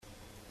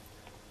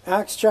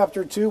Acts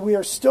chapter 2. We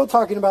are still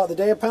talking about the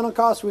day of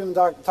Pentecost. We've been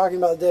talking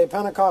about the day of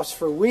Pentecost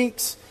for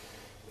weeks.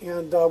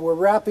 And we're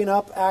wrapping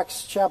up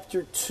Acts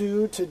chapter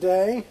 2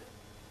 today.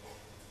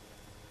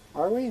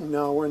 Are we?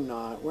 No, we're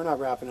not. We're not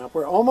wrapping up.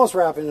 We're almost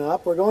wrapping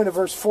up. We're going to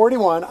verse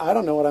 41. I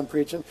don't know what I'm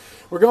preaching.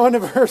 We're going to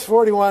verse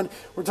 41.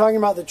 We're talking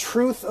about the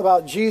truth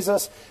about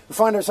Jesus. We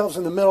find ourselves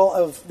in the middle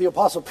of the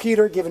Apostle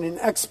Peter giving an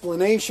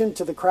explanation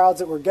to the crowds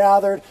that were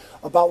gathered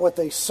about what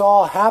they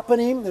saw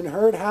happening and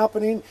heard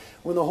happening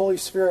when the Holy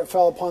Spirit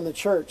fell upon the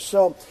church.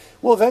 So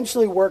we'll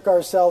eventually work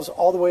ourselves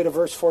all the way to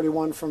verse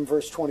 41 from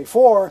verse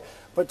 24.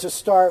 But to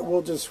start,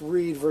 we'll just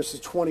read verses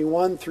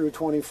 21 through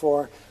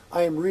 24.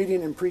 I am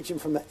reading and preaching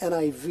from the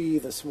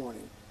NIV this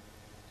morning.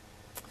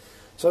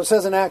 So it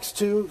says in Acts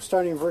 2,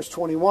 starting in verse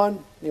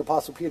 21, the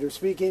Apostle Peter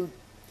speaking,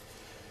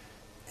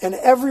 "And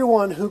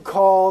everyone who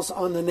calls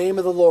on the name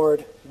of the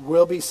Lord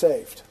will be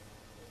saved.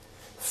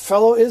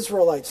 Fellow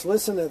Israelites,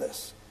 listen to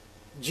this.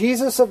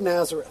 Jesus of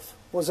Nazareth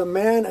was a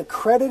man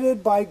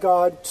accredited by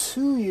God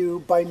to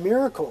you by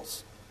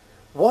miracles,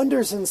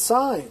 wonders and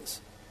signs,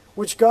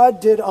 which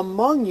God did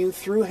among you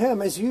through him,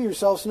 as you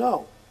yourselves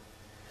know.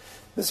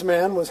 This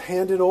man was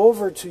handed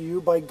over to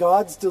you by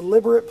God's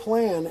deliberate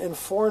plan and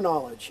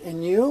foreknowledge,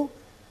 and you,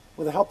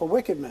 with the help of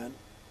wicked men,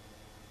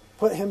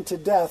 put him to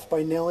death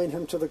by nailing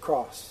him to the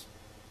cross.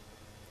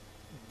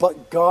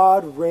 But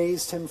God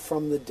raised him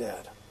from the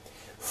dead,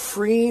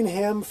 freeing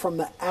him from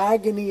the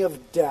agony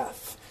of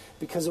death,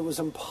 because it was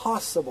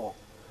impossible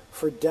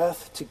for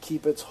death to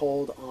keep its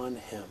hold on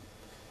him."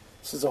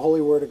 This is the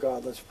holy word of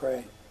God. Let's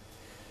pray.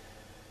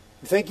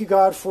 We thank you,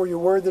 God, for your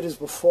word that is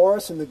before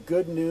us and the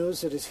good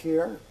news that is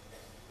here.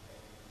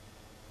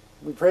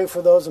 We pray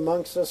for those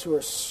amongst us who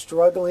are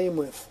struggling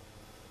with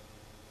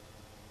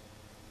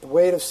the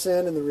weight of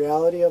sin and the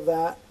reality of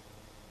that,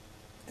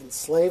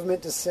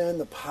 enslavement to sin,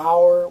 the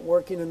power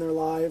working in their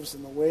lives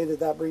and the way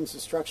that that brings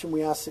destruction.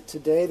 We ask that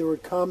today there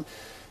would come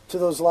to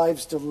those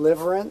lives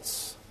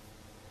deliverance.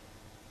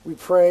 We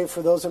pray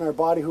for those in our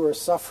body who are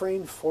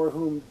suffering, for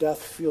whom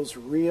death feels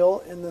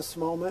real in this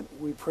moment.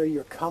 We pray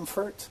your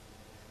comfort,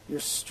 your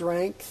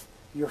strength,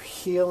 your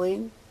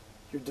healing,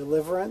 your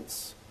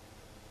deliverance.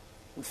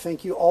 We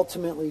thank you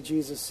ultimately,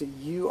 Jesus, that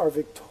you are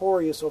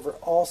victorious over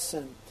all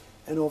sin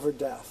and over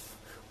death,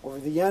 over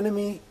the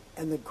enemy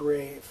and the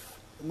grave.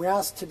 And we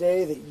ask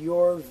today that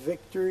your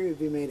victory would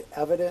be made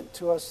evident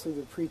to us through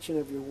the preaching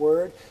of your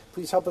word.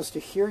 Please help us to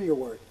hear your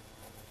word.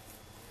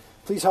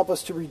 Please help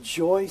us to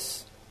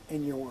rejoice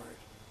in your word.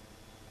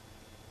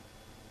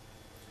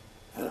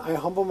 And I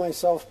humble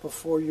myself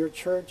before your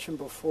church and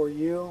before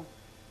you.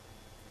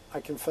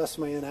 I confess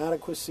my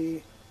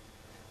inadequacy.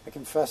 I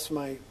confess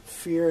my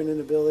fear and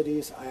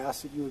inabilities. I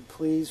ask that you would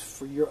please,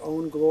 for your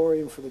own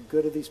glory and for the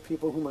good of these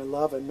people whom I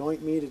love,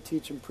 anoint me to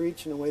teach and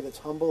preach in a way that's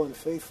humble and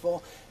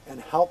faithful and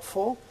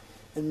helpful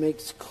and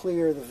makes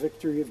clear the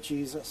victory of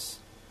Jesus,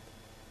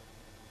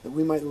 that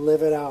we might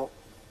live it out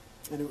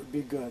and it would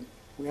be good.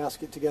 We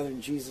ask it together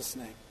in Jesus'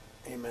 name.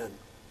 Amen.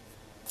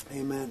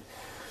 Amen.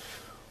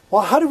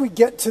 Well, how do we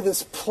get to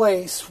this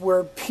place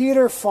where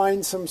Peter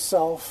finds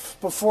himself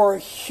before a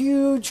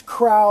huge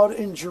crowd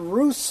in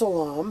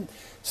Jerusalem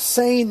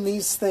saying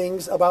these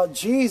things about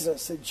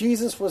Jesus, that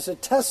Jesus was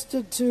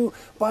attested to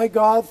by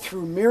God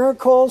through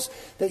miracles,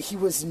 that he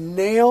was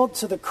nailed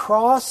to the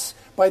cross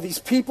by these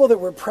people that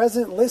were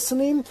present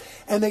listening,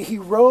 and that he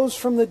rose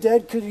from the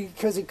dead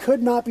because he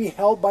could not be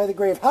held by the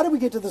grave? How did we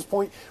get to this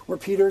point where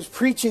Peter is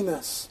preaching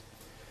this?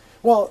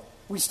 Well,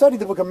 we studied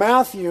the book of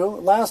Matthew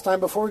last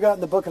time before we got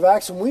in the book of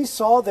Acts, and we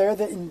saw there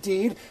that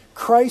indeed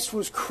Christ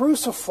was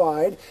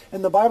crucified,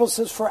 and the Bible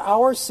says for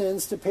our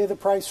sins, to pay the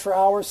price for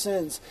our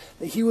sins.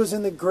 That he was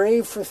in the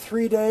grave for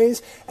 3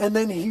 days, and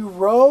then he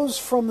rose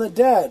from the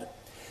dead.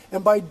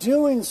 And by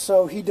doing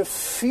so, he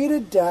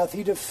defeated death,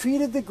 he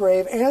defeated the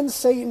grave and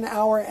Satan,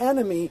 our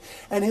enemy,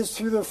 and has,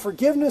 through the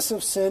forgiveness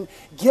of sin,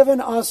 given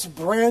us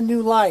brand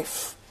new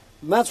life.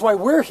 And that's why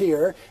we're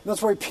here, and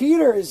that's why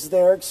Peter is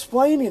there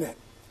explaining it.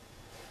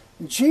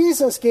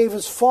 Jesus gave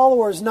his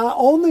followers not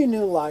only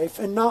new life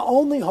and not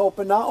only hope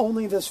and not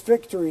only this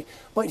victory,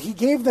 but he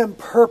gave them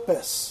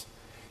purpose.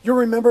 You'll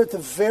remember at the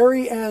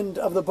very end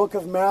of the book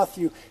of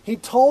Matthew, he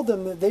told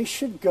them that they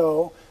should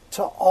go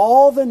to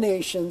all the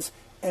nations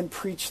and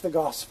preach the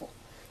gospel,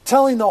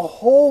 telling the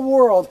whole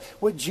world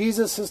what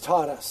Jesus has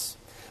taught us,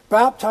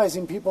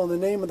 baptizing people in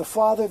the name of the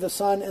Father, the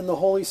Son, and the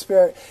Holy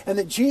Spirit, and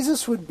that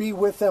Jesus would be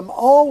with them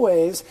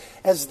always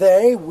as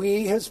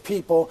we, his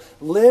people,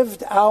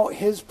 lived out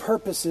his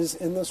purposes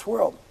in this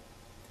world.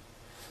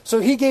 So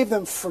he gave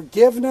them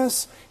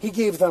forgiveness, he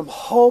gave them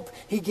hope,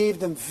 he gave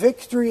them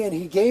victory, and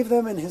he gave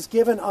them and has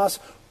given us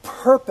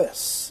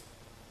purpose.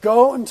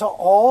 Go into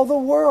all the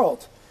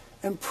world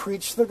and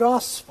preach the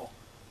gospel.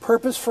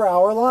 Purpose for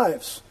our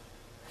lives.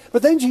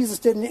 But then Jesus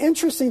did an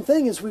interesting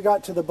thing as we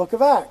got to the book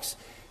of Acts.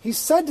 He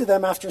said to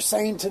them, after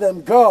saying to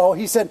them, go,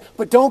 he said,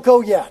 but don't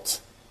go yet.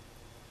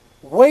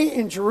 Wait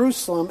in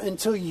Jerusalem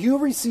until you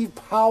receive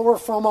power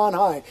from on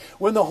high.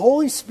 When the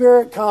Holy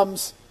Spirit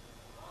comes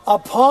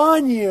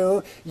upon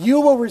you,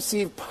 you will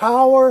receive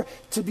power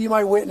to be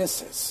my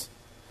witnesses.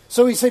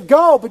 So he said,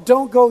 go, but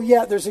don't go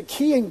yet. There's a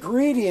key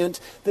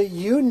ingredient that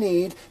you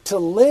need to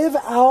live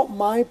out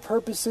my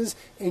purposes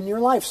in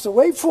your life. So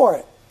wait for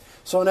it.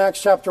 So in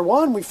Acts chapter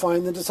 1, we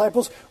find the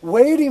disciples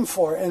waiting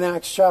for it. In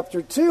Acts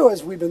chapter 2,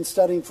 as we've been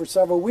studying for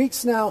several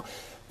weeks now,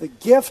 the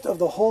gift of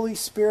the Holy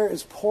Spirit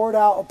is poured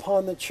out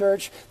upon the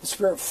church. The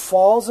Spirit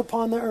falls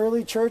upon the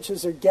early church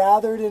as they're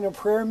gathered in a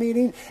prayer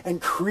meeting,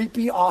 and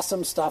creepy,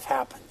 awesome stuff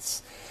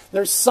happens.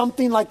 There's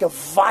something like a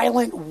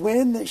violent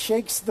wind that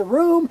shakes the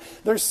room.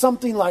 There's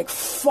something like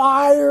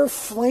fire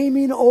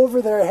flaming over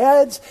their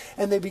heads.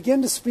 And they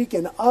begin to speak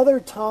in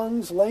other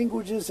tongues,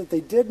 languages that they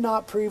did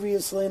not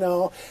previously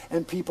know.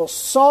 And people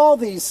saw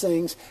these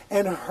things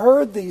and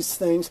heard these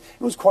things.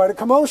 It was quite a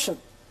commotion.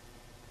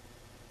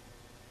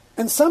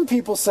 And some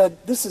people said,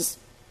 this is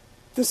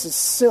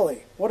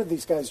silly. What are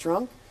these guys,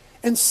 drunk?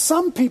 And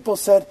some people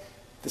said,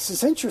 this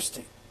is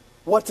interesting.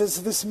 What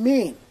does this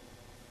mean?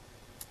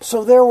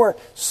 So there were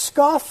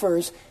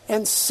scoffers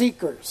and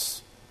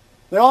seekers.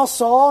 They all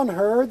saw and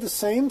heard the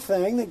same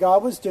thing that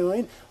God was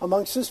doing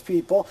amongst his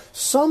people.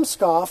 Some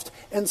scoffed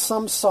and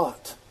some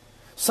sought.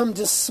 Some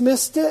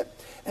dismissed it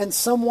and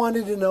some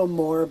wanted to know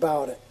more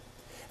about it.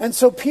 And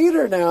so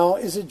Peter now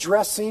is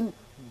addressing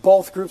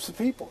both groups of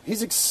people.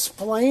 He's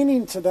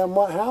explaining to them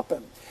what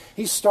happened.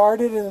 He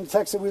started in the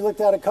text that we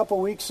looked at a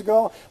couple weeks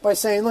ago by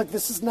saying, look,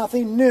 this is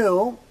nothing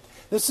new.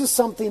 This is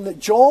something that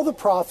Joel the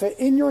prophet,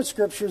 in your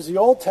scriptures, the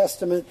Old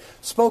Testament,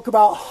 spoke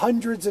about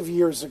hundreds of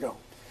years ago.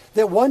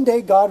 That one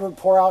day God would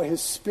pour out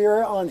his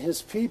Spirit on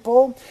his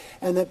people,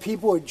 and that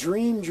people would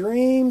dream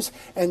dreams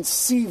and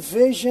see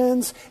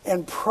visions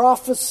and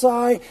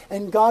prophesy,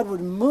 and God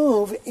would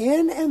move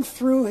in and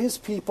through his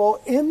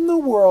people in the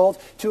world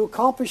to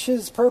accomplish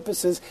his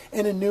purposes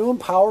in a new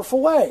and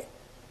powerful way.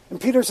 And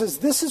Peter says,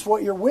 this is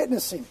what you're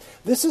witnessing.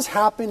 This is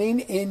happening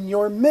in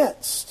your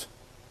midst.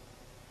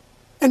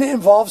 And it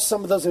involves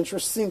some of those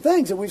interesting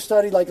things that we've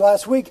studied. Like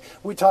last week,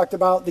 we talked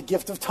about the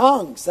gift of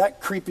tongues, that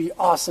creepy,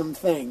 awesome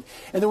thing.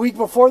 And the week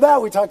before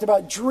that, we talked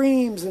about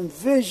dreams and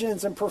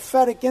visions and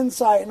prophetic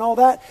insight and all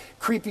that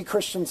creepy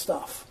Christian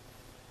stuff.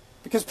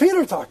 Because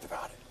Peter talked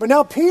about it. But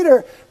now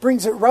Peter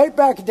brings it right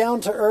back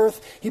down to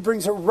earth. He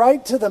brings it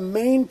right to the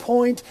main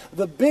point,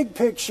 the big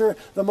picture,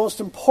 the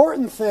most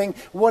important thing,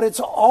 what it's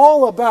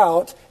all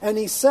about. And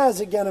he says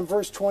again in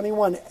verse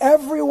 21,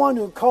 everyone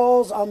who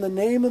calls on the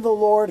name of the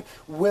Lord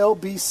will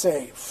be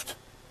saved.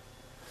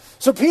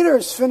 So Peter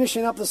is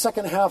finishing up the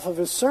second half of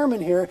his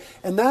sermon here,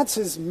 and that's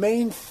his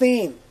main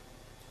theme.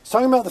 He's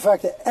talking about the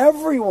fact that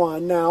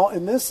everyone now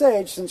in this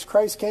age, since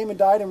Christ came and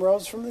died and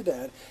rose from the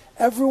dead,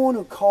 everyone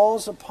who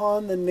calls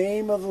upon the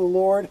name of the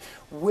Lord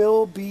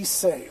will be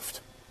saved.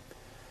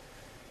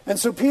 And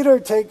so Peter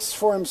takes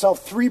for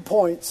himself 3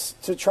 points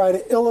to try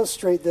to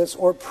illustrate this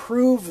or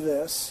prove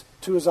this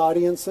to his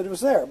audience that was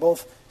there,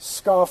 both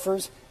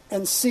scoffers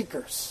and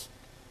seekers.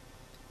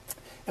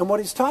 And what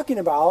he's talking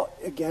about,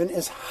 again,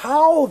 is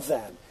how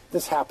then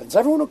this happens.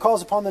 Everyone who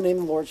calls upon the name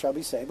of the Lord shall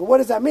be saved. But what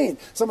does that mean?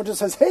 Someone just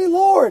says, hey,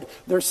 Lord,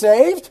 they're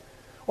saved?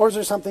 Or is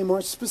there something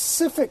more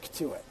specific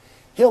to it?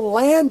 He'll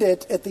land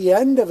it at the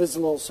end of his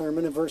little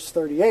sermon in verse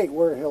 38,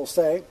 where he'll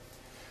say,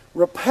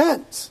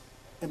 repent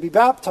and be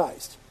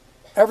baptized,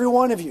 every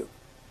one of you,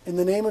 in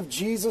the name of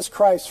Jesus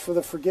Christ for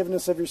the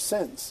forgiveness of your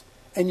sins,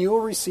 and you will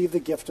receive the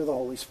gift of the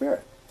Holy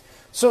Spirit.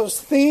 So his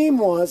theme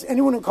was,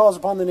 anyone who calls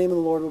upon the name of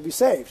the Lord will be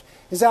saved.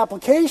 His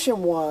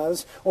application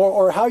was,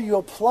 or how you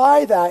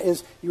apply that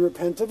is, you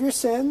repent of your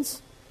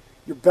sins,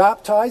 you're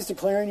baptized,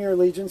 declaring your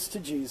allegiance to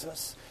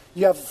Jesus,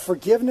 you have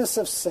forgiveness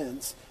of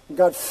sins, and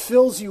God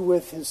fills you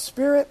with his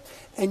Spirit,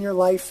 and your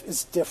life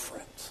is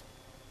different.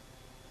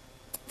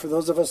 For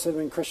those of us that have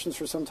been Christians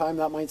for some time,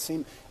 that might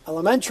seem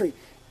elementary,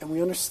 and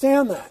we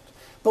understand that.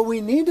 But we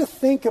need to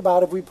think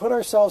about, if we put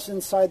ourselves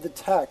inside the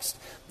text,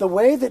 the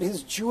way that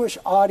his Jewish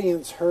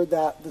audience heard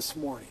that this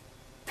morning.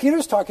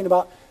 Peter's talking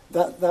about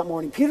that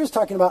morning. Peter's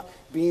talking about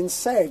being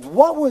saved.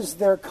 What was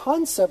their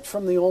concept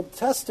from the Old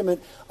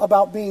Testament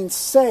about being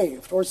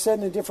saved? Or said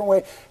in a different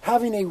way,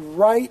 having a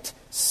right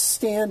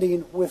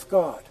standing with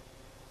God.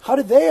 How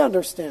did they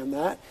understand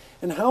that?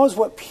 And how is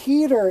what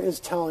Peter is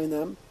telling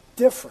them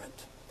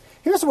different?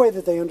 Here's the way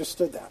that they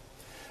understood that.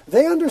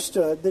 They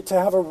understood that to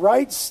have a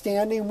right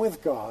standing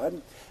with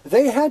God,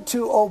 they had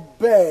to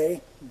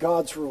obey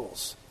God's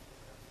rules.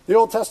 The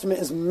Old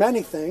Testament is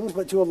many things,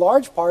 but to a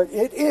large part,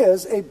 it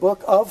is a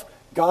book of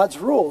God's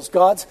rules,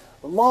 God's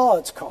law,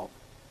 it's called.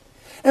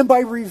 And by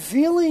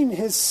revealing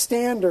his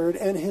standard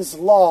and his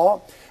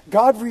law,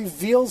 God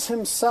reveals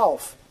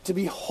himself to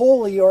be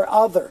holy or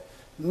other,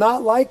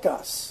 not like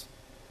us,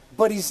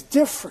 but he's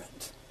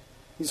different.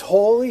 He's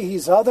holy,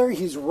 he's other,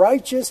 he's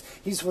righteous,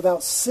 he's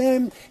without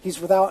sin, he's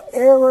without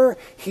error,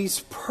 he's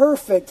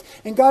perfect.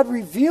 And God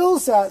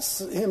reveals that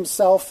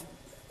himself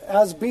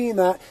as being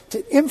that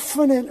to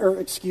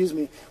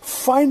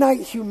finite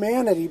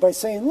humanity by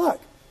saying,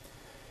 look,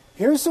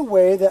 here's the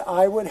way that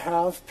I would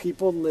have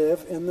people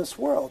live in this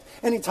world.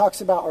 And he talks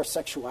about our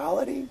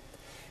sexuality.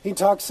 He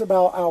talks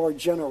about our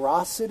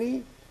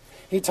generosity.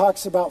 He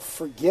talks about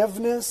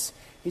forgiveness.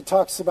 He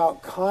talks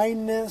about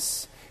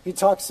kindness. He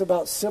talks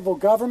about civil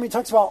government. He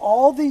talks about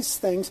all these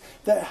things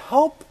that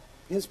help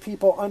his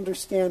people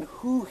understand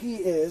who he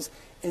is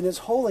in his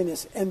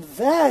holiness. And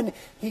then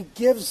he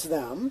gives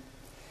them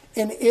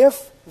an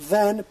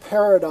if-then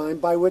paradigm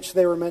by which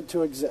they were meant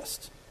to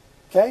exist.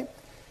 Okay?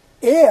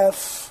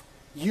 If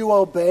you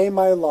obey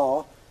my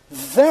law,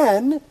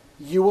 then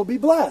you will be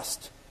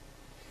blessed.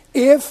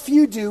 If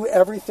you do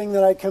everything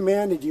that I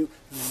commanded you,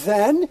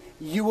 then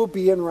you will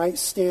be in right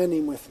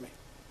standing with me.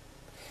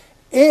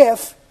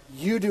 If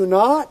you do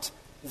not,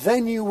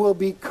 then you will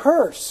be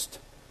cursed,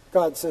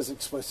 God says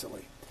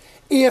explicitly.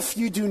 If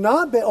you do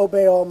not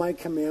obey all my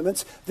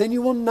commandments, then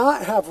you will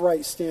not have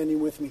right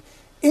standing with me.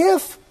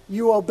 If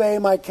you obey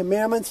my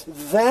commandments,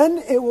 then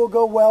it will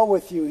go well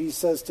with you, he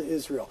says to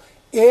Israel.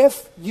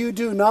 If you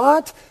do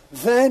not,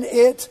 then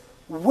it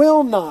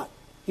will not,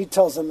 he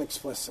tells them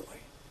explicitly.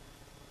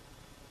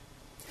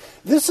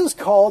 This is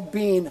called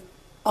being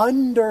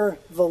under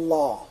the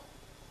law.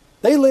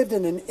 They lived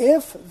in an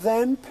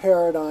if-then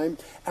paradigm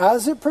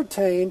as it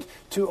pertained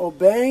to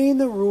obeying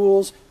the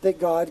rules that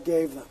God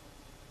gave them.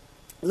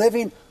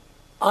 Living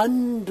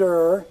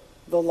under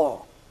the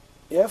law.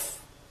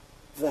 If,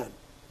 then.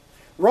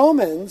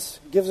 Romans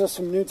gives us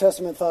some New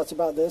Testament thoughts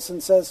about this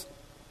and says,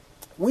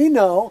 we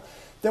know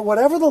that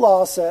whatever the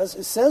law says,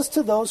 it says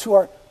to those who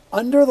are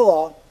under the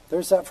law,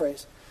 there's that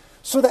phrase,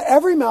 so that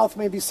every mouth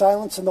may be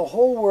silenced and the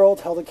whole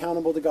world held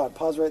accountable to God.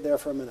 Pause right there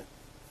for a minute.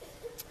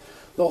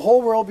 The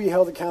whole world be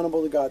held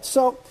accountable to God.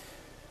 So,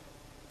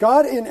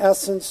 God, in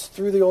essence,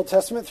 through the Old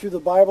Testament, through the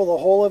Bible, the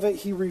whole of it,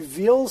 he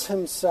reveals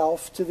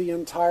himself to the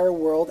entire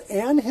world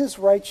and his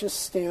righteous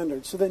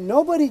standard so that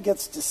nobody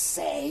gets to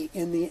say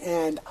in the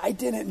end, I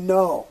didn't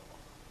know.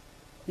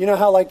 You know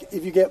how, like,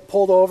 if you get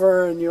pulled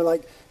over and you're,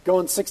 like,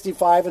 going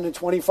 65 in a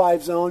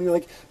 25 zone, you're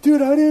like,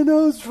 dude, I didn't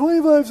know it's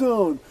 25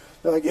 zone.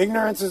 They're like,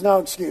 ignorance is no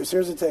excuse.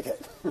 Here's a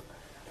ticket.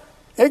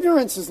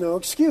 Ignorance is no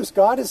excuse.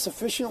 God has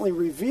sufficiently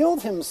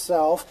revealed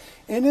himself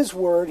in his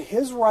word,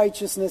 his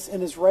righteousness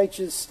and his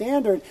righteous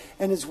standard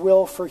and his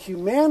will for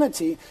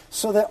humanity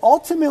so that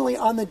ultimately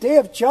on the day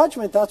of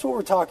judgment, that's what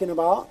we're talking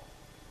about.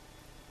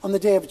 On the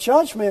day of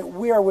judgment,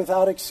 we are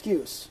without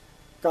excuse.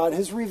 God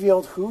has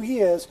revealed who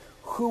he is,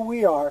 who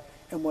we are,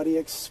 and what he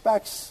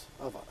expects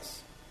of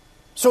us.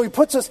 So he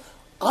puts us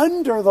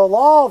under the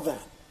law then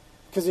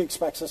because he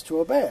expects us to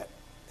obey it.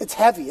 It's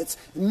heavy. It's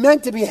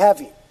meant to be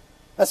heavy.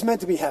 That's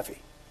meant to be heavy.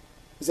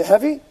 Is it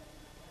heavy?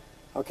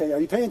 Okay, are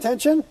you paying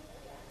attention?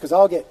 Because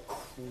I'll get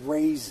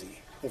crazy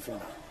if you're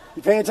not.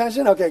 You paying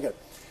attention? Okay, good.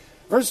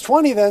 Verse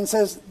 20 then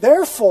says,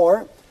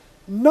 therefore,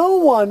 no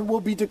one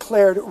will be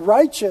declared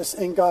righteous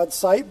in God's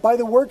sight by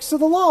the works of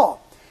the law.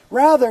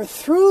 Rather,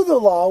 through the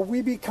law,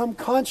 we become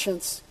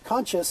conscious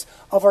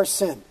of our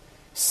sin.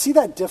 See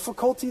that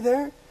difficulty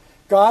there?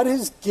 God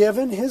has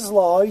given his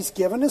law, he's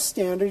given a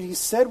standard, he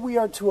said we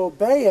are to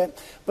obey it,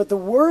 but the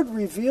word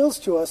reveals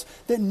to us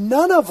that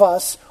none of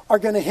us are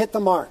going to hit the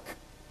mark.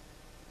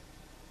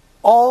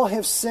 All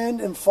have sinned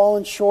and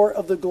fallen short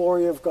of the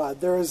glory of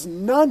God. There is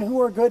none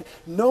who are good,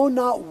 no,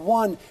 not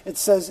one, it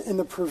says in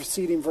the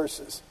preceding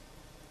verses.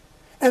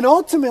 And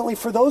ultimately,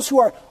 for those who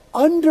are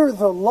under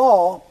the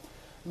law,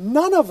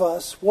 none of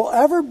us will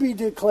ever be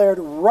declared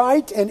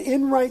right and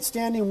in right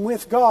standing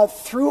with God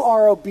through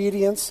our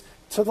obedience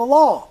to the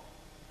law.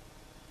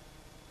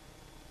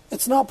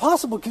 It's not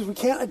possible because we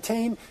can't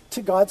attain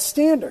to God's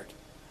standard.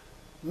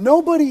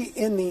 Nobody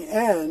in the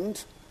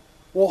end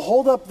will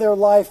hold up their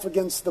life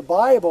against the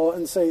Bible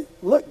and say,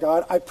 look,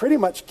 God, I pretty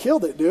much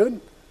killed it,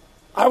 dude.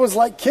 I was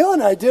like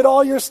killing it. I did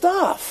all your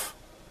stuff.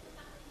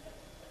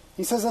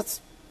 He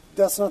says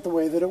that's not the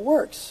way that it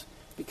works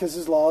because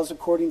his law is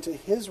according to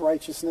his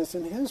righteousness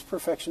and his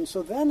perfection.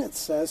 So then it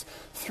says,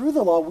 through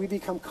the law, we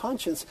become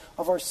conscious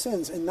of our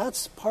sins. And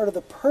that's part of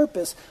the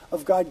purpose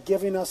of God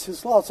giving us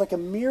his law. It's like a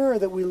mirror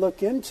that we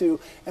look into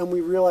and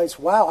we realize,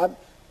 wow,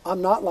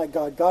 I'm not like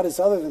God. God is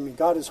other than me.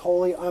 God is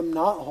holy. I'm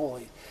not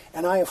holy.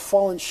 And I have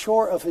fallen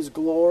short of his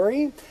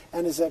glory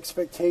and his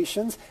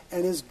expectations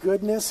and his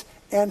goodness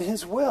and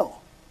his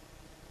will.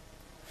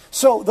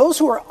 So those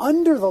who are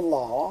under the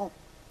law,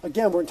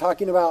 again, we're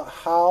talking about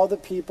how the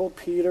people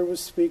Peter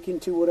was speaking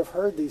to would have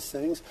heard these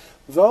things.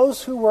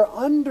 Those who were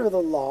under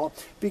the law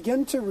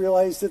begin to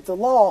realize that the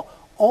law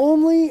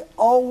only,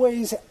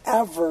 always,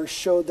 ever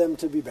showed them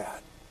to be bad.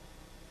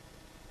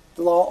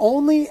 The law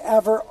only,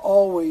 ever,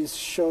 always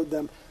showed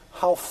them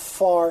how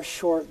far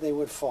short they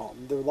would fall.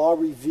 The law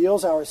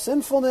reveals our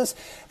sinfulness,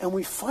 and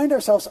we find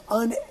ourselves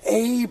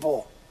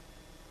unable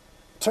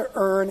to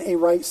earn a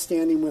right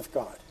standing with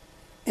God.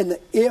 In the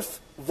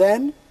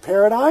if-then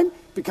paradigm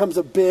becomes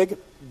a big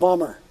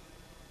bummer.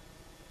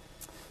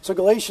 So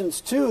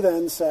Galatians 2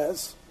 then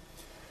says,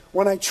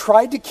 when I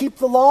tried to keep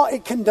the law,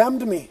 it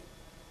condemned me.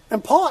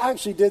 And Paul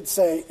actually did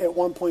say at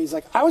one point, he's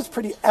like, I was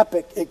pretty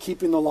epic at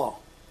keeping the law,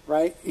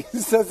 right? He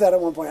says that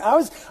at one point.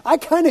 I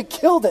kind of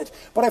killed it,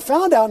 but I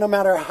found out no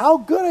matter how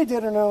good I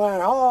did or no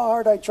matter how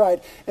hard I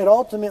tried, it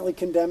ultimately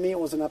condemned me. It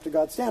wasn't up to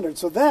God's standard.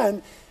 So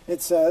then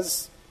it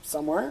says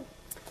somewhere,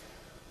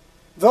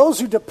 those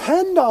who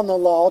depend on the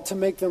law to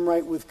make them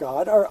right with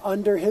God are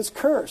under his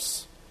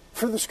curse.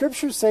 For the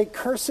scriptures say,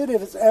 cursed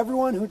is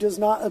everyone who does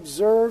not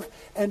observe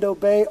and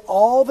obey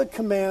all the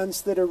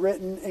commands that are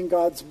written in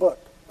God's book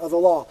of the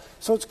law.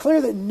 So it's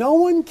clear that no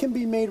one can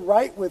be made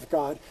right with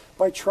God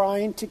by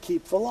trying to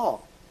keep the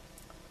law.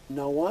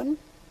 No one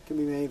can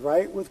be made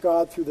right with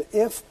God through the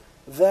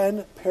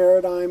if-then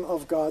paradigm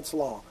of God's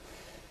law.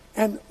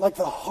 And like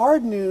the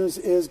hard news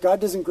is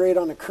God doesn't grade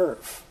on a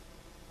curve.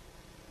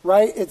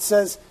 Right? It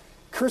says,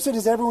 cursed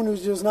is everyone who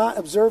does not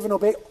observe and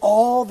obey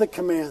all the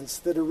commands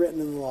that are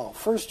written in the law.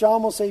 1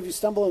 John will say if you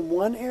stumble in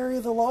one area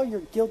of the law, you're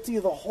guilty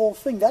of the whole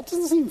thing. That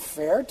doesn't seem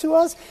fair to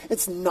us.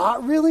 It's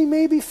not really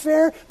maybe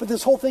fair, but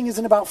this whole thing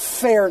isn't about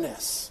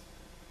fairness.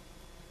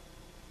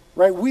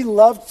 Right? We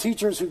love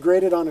teachers who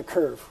graded on a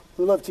curve.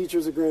 We love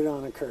teachers who graded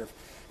on a curve.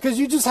 Because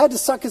you just had to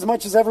suck as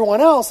much as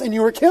everyone else and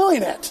you were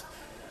killing it.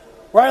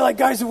 Right? Like,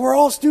 guys, if we're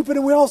all stupid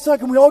and we all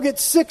suck and we all get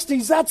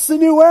 60s, that's the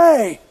new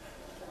way.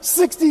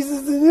 60s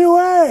is the new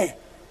way.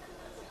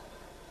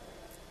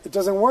 It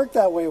doesn't work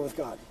that way with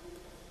God.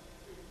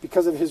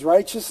 Because of his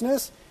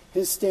righteousness,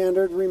 his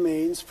standard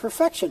remains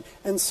perfection.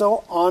 And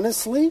so,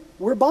 honestly,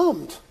 we're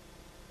bummed.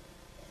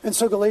 And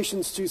so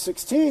Galatians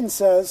 2:16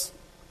 says,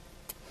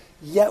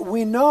 yet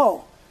we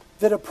know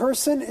that a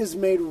person is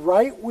made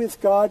right with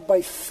God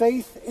by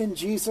faith in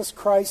Jesus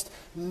Christ,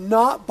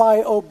 not by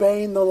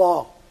obeying the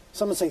law.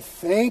 Someone say,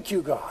 thank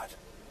you, God.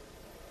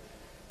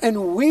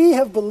 And we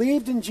have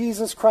believed in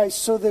Jesus Christ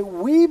so that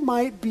we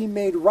might be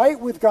made right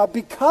with God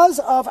because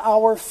of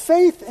our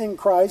faith in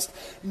Christ,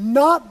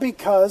 not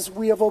because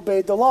we have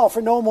obeyed the law.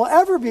 For no one will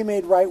ever be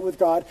made right with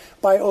God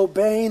by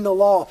obeying the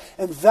law.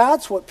 And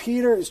that's what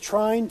Peter is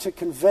trying to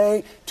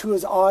convey to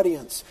his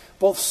audience,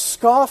 both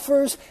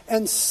scoffers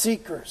and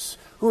seekers,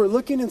 who are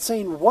looking and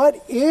saying,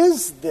 what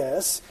is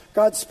this?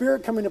 God's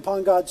Spirit coming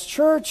upon God's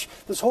church,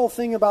 this whole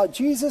thing about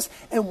Jesus,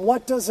 and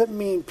what does it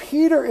mean?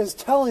 Peter is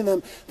telling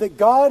them that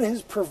God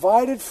has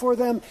provided for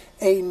them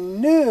a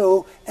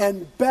new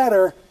and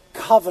better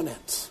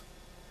covenant.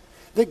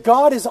 That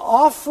God is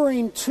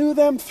offering to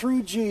them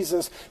through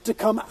Jesus to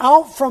come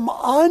out from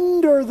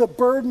under the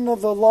burden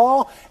of the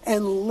law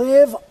and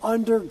live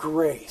under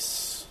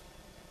grace.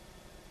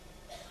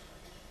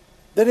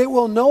 That it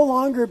will no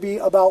longer be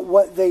about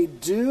what they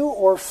do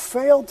or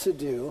fail to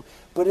do,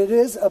 but it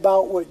is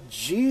about what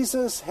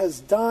Jesus has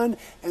done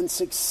and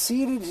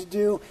succeeded to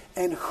do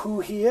and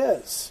who he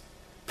is.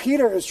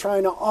 Peter is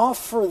trying to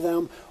offer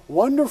them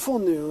wonderful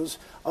news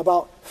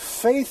about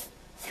faith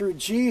through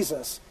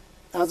Jesus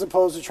as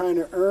opposed to trying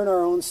to earn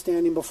our own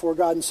standing before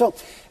God. And so,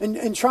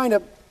 in trying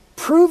to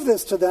prove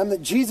this to them,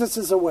 that Jesus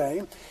is a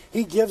way,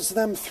 he gives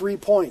them 3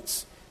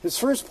 points. His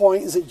first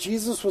point is that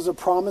Jesus was a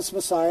promised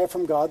Messiah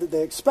from God that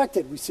they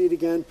expected. We see it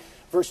again,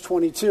 verse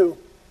 22.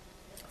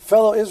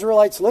 Fellow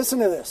Israelites, listen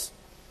to this.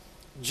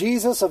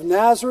 Jesus of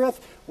Nazareth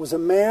was a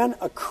man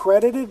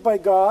accredited by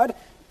God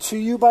to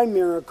you by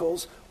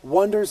miracles,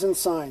 wonders, and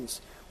signs,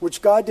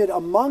 which God did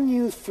among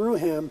you through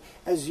him,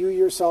 as you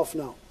yourself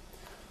know.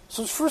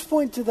 So his first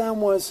point to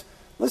them was,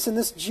 listen,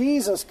 this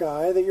Jesus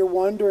guy that you're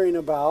wondering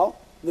about,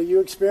 that you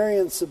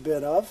experience a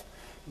bit of,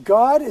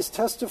 God is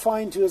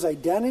testifying to his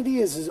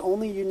identity as his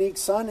only unique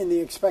son and the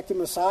expected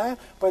Messiah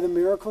by the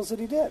miracles that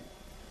he did.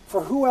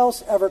 For who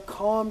else ever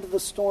calmed the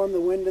storm,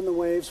 the wind, and the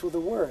waves with a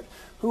word?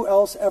 Who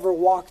else ever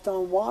walked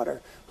on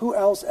water? Who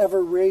else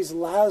ever raised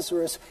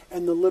Lazarus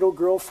and the little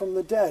girl from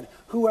the dead?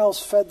 Who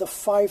else fed the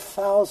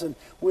 5,000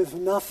 with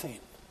nothing?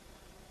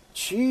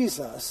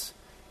 Jesus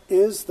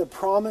is the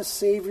promised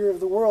Savior of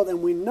the world,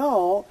 and we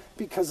know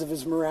because of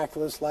his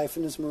miraculous life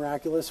and his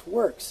miraculous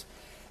works.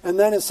 And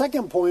then his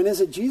second point is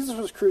that Jesus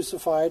was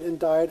crucified and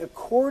died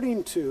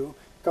according to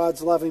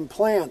God's loving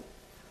plan.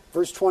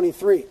 Verse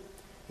 23,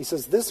 he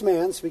says, this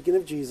man, speaking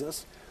of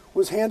Jesus,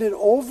 was handed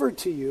over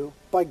to you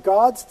by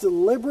God's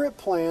deliberate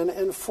plan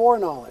and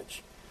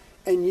foreknowledge.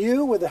 And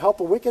you, with the help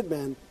of wicked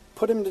men,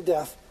 put him to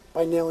death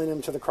by nailing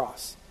him to the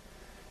cross.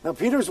 Now,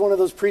 Peter's one of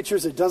those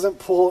preachers that doesn't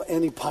pull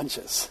any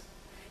punches.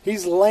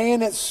 He's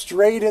laying it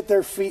straight at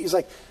their feet. He's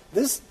like,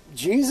 this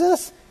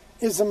Jesus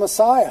is the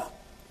Messiah.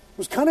 It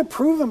was kind of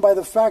proven by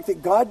the fact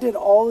that God did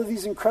all of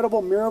these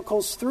incredible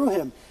miracles through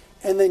him.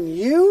 And then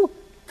you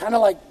kind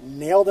of like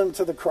nailed him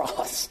to the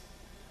cross.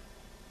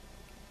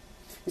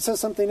 He says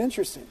something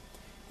interesting.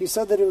 He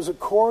said that it was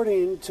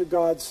according to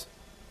God's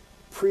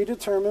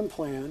predetermined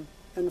plan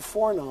and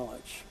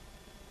foreknowledge.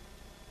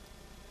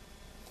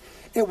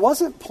 It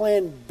wasn't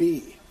plan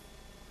B.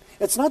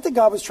 It's not that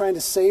God was trying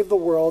to save the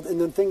world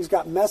and then things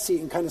got messy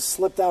and kind of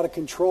slipped out of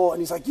control.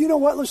 And he's like, you know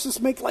what? Let's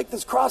just make like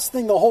this cross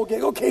thing the whole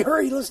game. Okay,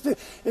 hurry, let's do it.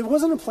 It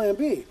wasn't a plan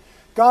B.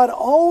 God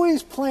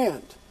always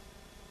planned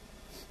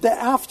that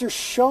after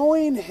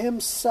showing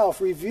himself,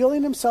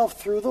 revealing himself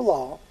through the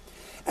law,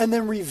 and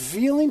then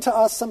revealing to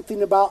us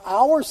something about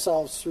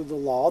ourselves through the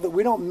law that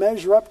we don't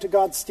measure up to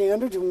God's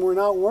standards and we're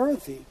not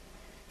worthy,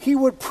 he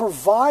would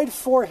provide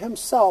for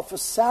himself a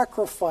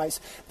sacrifice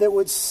that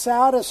would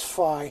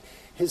satisfy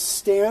his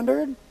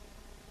standard,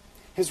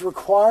 his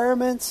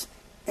requirements,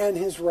 and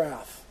his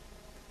wrath.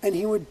 And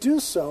he would do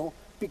so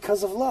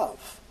because of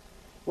love.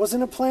 It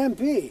wasn't a plan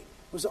B.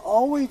 It was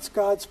always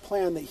God's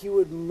plan that he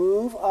would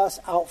move us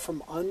out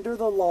from under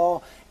the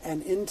law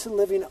and into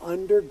living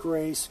under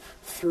grace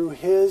through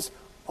his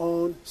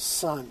own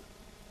Son.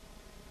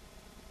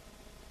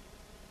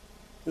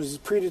 It was his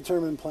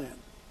predetermined plan.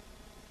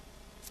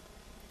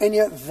 And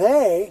yet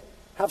they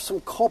have some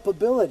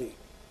culpability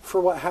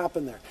for what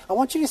happened there. I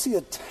want you to see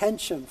the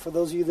tension for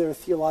those of you that are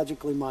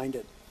theologically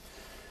minded.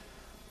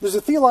 There's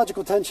a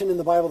theological tension in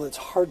the Bible that's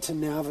hard to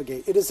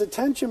navigate. It is a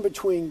tension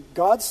between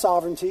God's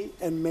sovereignty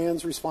and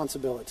man's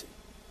responsibility.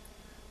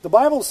 The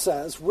Bible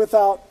says,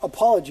 without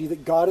apology,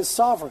 that God is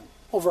sovereign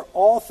over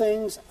all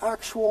things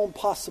actual and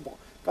possible.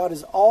 God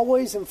is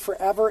always and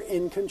forever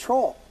in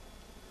control.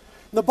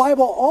 The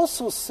Bible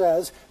also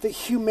says that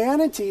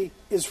humanity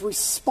is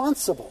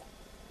responsible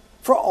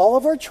for all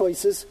of our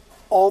choices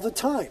all the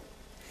time.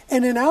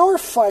 And in our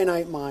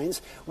finite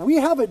minds, we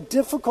have a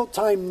difficult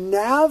time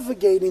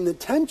navigating the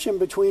tension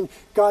between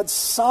God's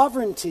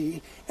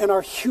sovereignty and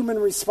our human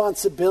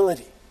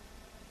responsibility.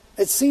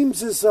 It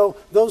seems as though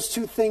those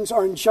two things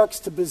are in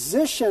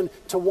juxtaposition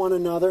to one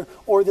another,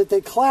 or that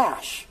they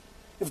clash.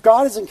 If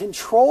God is in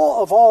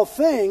control of all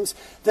things,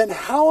 then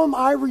how am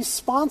I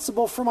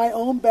responsible for my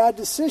own bad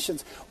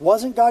decisions?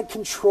 Wasn't God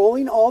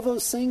controlling all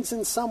those things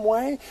in some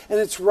way? And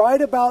it's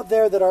right about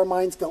there that our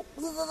minds go,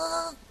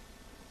 ugh.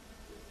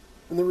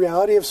 And the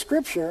reality of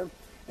Scripture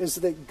is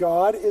that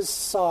God is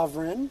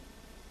sovereign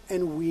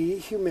and we,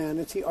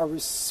 humanity, are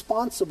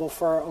responsible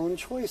for our own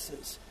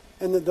choices.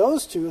 And that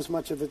those two, as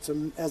much of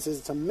as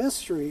it's a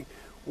mystery,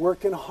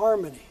 work in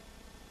harmony.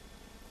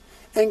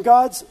 And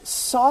God's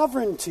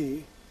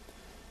sovereignty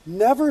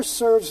never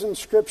serves in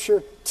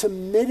Scripture to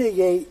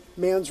mitigate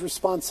man's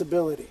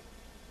responsibility.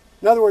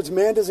 In other words,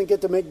 man doesn't get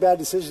to make bad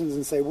decisions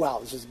and say, well,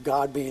 it's just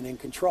God being in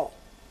control.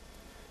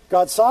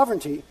 God's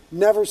sovereignty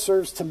never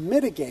serves to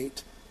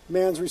mitigate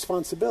man's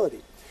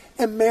responsibility.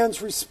 And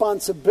man's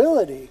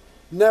responsibility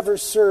never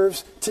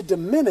serves to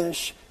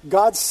diminish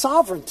God's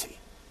sovereignty.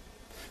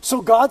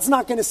 So God's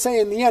not going to say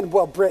in the end,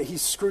 well, Brett, he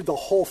screwed the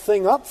whole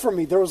thing up for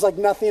me. There was like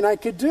nothing I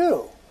could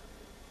do.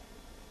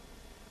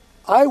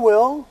 I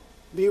will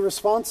be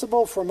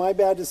responsible for my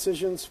bad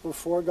decisions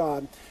before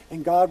God,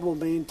 and God will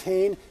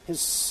maintain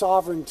his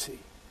sovereignty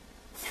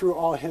through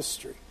all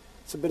history.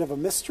 It's a bit of a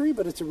mystery,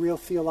 but it's a real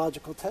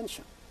theological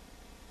tension.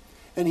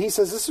 And he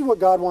says this is what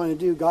God wanted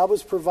to do. God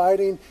was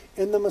providing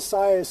in the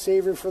Messiah a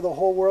Savior for the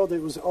whole world.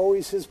 It was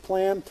always his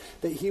plan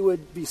that he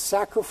would be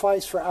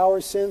sacrificed for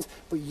our sins,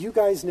 but you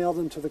guys nailed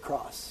him to the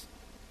cross.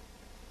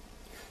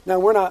 Now,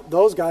 we're not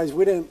those guys.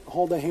 We didn't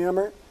hold a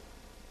hammer.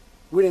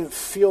 We didn't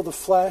feel the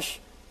flesh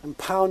and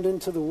pound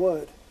into the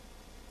wood.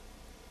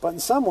 But in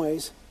some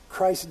ways,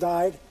 Christ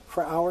died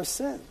for our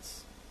sins.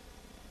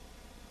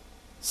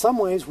 Some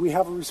ways we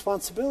have a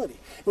responsibility.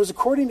 It was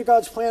according to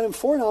God's plan and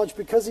foreknowledge.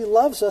 Because he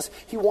loves us,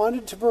 he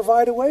wanted to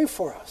provide a way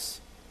for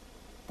us.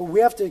 But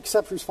we have to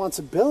accept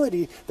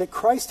responsibility that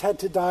Christ had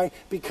to die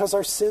because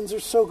our sins are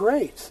so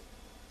great.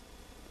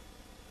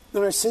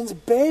 And our sins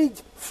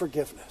begged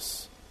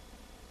forgiveness.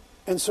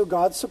 And so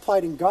God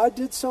supplied, and God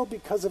did so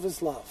because of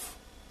his love.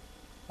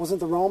 It wasn't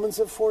the Romans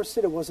that forced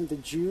it. It wasn't the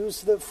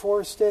Jews that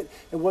forced it.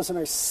 It wasn't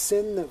our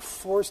sin that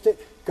forced it.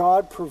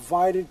 God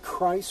provided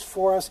Christ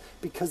for us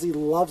because he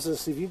loves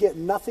us. If you get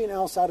nothing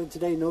else out of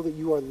today, know that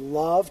you are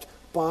loved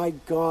by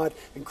God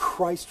and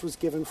Christ was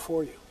given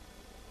for you.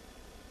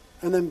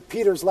 And then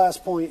Peter's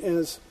last point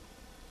is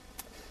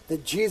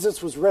that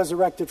Jesus was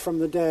resurrected from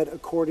the dead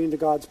according to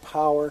God's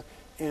power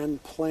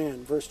and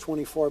plan. Verse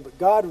 24, but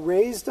God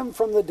raised him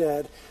from the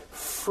dead,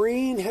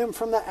 freeing him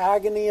from the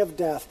agony of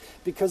death,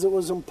 because it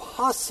was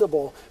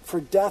impossible for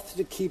death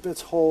to keep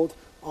its hold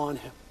on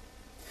him.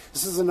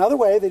 This is another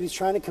way that he's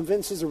trying to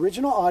convince his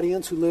original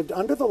audience who lived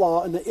under the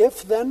law in the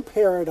if-then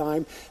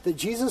paradigm that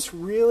Jesus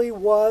really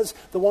was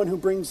the one who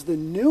brings the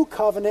new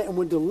covenant and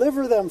would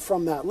deliver them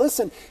from that.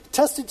 Listen,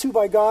 tested to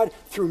by God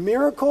through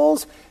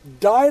miracles,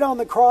 died on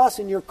the cross,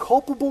 and you're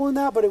culpable in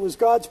that, but it was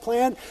God's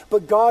plan.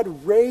 But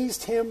God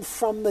raised him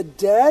from the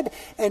dead,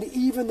 and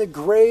even the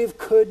grave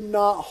could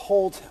not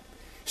hold him.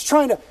 He's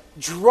trying to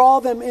draw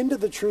them into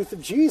the truth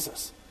of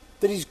Jesus,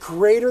 that he's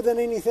greater than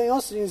anything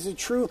else, and he's the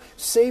true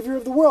Savior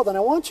of the world. And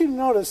I want you to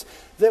notice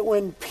that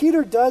when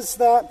Peter does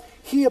that,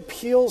 he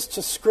appeals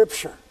to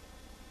Scripture.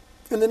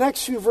 In the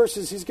next few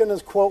verses, he's going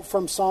to quote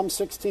from Psalm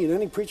 16.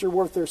 Any preacher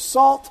worth their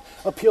salt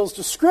appeals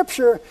to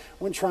Scripture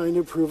when trying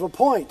to prove a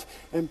point.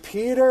 And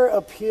Peter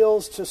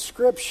appeals to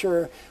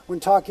Scripture when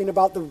talking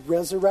about the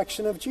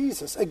resurrection of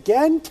Jesus.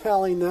 Again,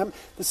 telling them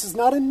this is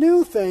not a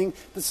new thing.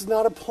 This is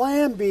not a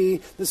plan B.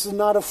 This is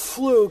not a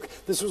fluke.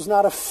 This was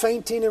not a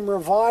fainting and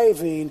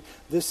reviving.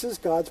 This is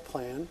God's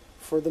plan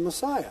for the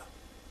Messiah.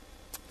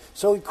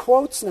 So he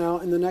quotes now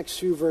in the next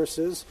few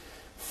verses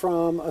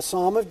from a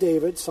Psalm of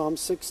David, Psalm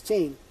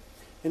 16.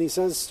 And he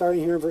says,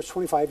 starting here in verse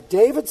 25,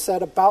 David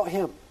said about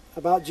him,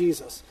 about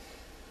Jesus,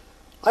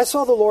 I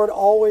saw the Lord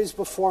always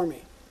before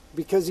me,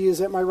 because he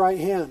is at my right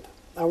hand.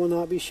 I will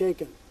not be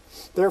shaken.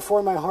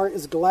 Therefore my heart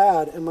is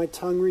glad, and my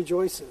tongue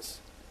rejoices.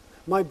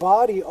 My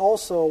body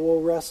also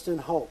will rest in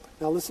hope.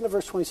 Now listen to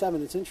verse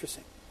 27. It's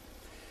interesting.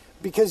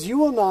 because you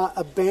will not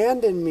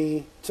abandon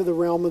me to the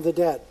realm of the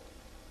dead.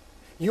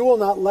 You will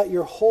not let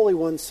your Holy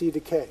One see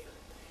decay.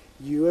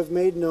 You have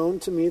made known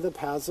to me the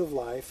paths of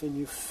life, and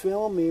you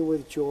fill me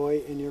with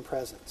joy in your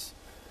presence.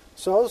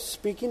 So,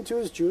 speaking to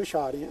his Jewish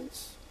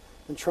audience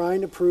and trying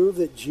to prove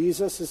that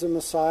Jesus is a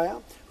Messiah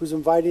who's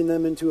inviting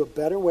them into a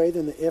better way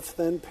than the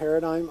if-then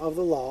paradigm of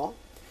the law,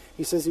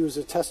 he says he was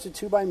attested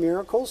to by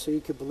miracles so you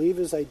could believe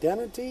his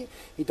identity.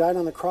 He died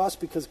on the cross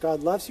because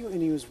God loves you,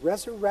 and he was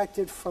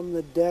resurrected from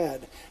the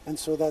dead. And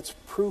so that's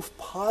proof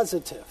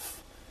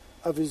positive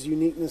of his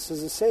uniqueness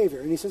as a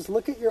Savior. And he says,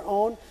 look at your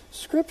own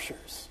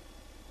scriptures.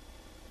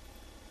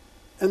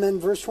 And then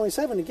verse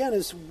 27, again,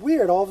 is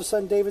weird. All of a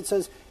sudden David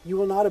says, you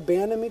will not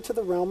abandon me to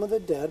the realm of the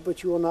dead,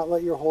 but you will not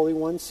let your Holy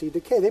One see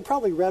decay. They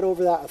probably read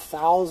over that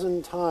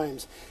 1,000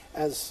 times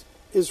as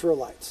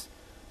Israelites.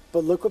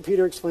 But look what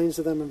Peter explains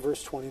to them in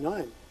verse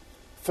 29.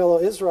 Fellow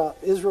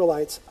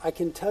Israelites, I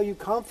can tell you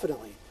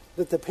confidently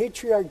that the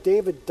patriarch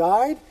David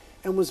died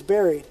and was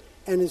buried,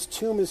 and his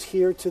tomb is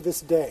here to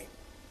this day.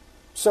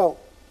 So,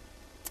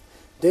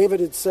 David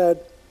had said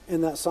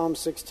in that Psalm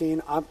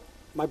 16,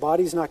 my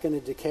body's not going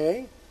to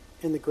decay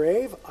in the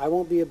grave. I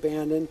won't be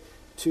abandoned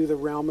to the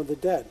realm of the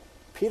dead.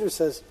 Peter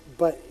says,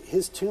 but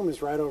his tomb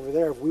is right over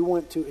there. If we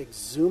want to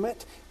exhume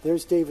it,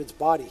 there's David's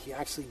body. He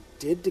actually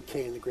did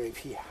decay in the grave.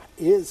 He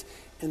is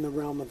in the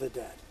realm of the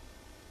dead.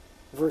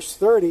 Verse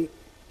 30,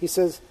 he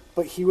says,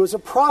 but he was a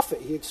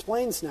prophet, he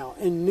explains now,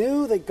 and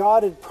knew that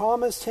God had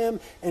promised him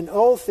an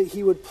oath that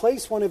he would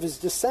place one of his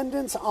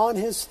descendants on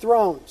his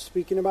throne,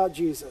 speaking about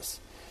Jesus.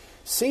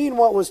 Seeing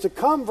what was to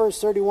come,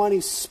 verse 31,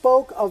 he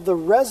spoke of the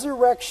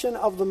resurrection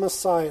of the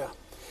Messiah,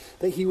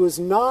 that he was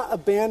not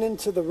abandoned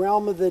to the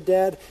realm of the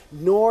dead,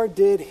 nor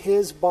did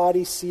his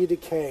body see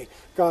decay.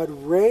 God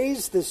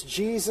raised this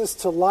Jesus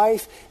to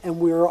life, and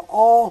we are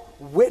all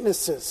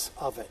witnesses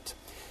of it.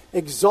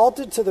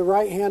 Exalted to the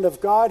right hand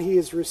of God, he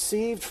has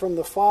received from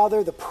the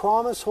Father the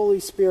promised Holy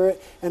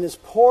Spirit and has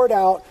poured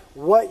out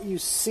what you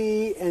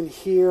see and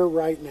hear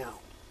right now.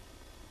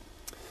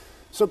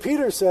 So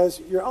Peter says,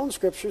 your own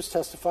scriptures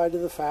testify to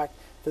the fact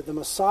that the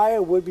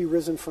Messiah would be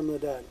risen from the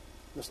dead.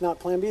 It's not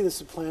plan B,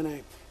 this is plan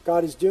A.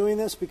 God is doing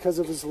this because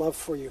of his love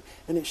for you.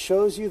 And it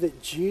shows you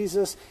that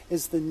Jesus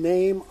is the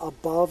name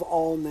above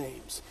all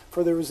names.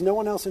 For there was no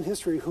one else in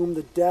history whom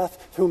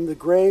the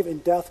grave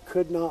and death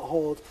could not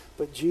hold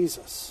but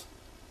Jesus.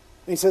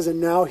 And he says,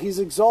 and now he's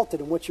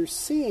exalted. And what you're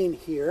seeing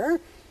here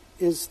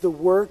is the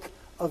work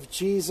of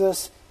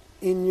Jesus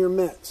in your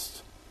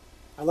midst.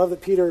 I love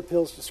that Peter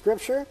appeals to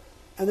Scripture.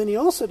 And then he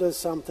also does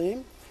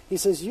something. He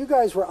says, you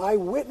guys were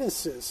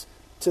eyewitnesses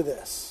to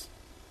this.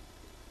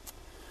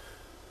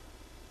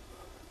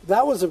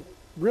 That was a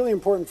really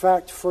important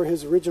fact for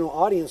his original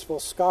audience,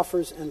 both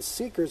scoffers and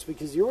seekers,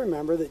 because you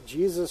remember that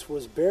Jesus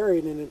was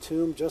buried in a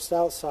tomb just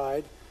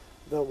outside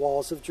the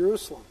walls of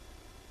Jerusalem.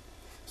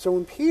 So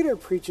when Peter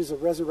preaches a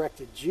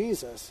resurrected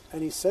Jesus,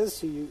 and he says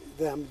to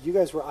them, you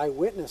guys were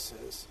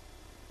eyewitnesses,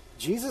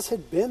 Jesus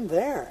had been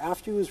there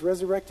after he was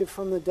resurrected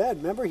from the dead.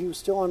 Remember, he was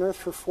still on earth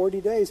for 40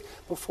 days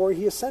before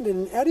he ascended.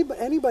 And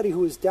anybody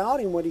who was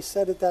doubting what he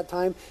said at that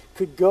time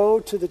could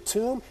go to the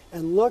tomb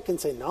and look and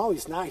say, no,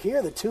 he's not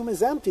here. The tomb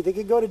is empty. They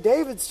could go to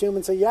David's tomb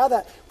and say, yeah,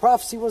 that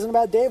prophecy wasn't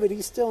about David.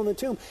 He's still in the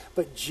tomb.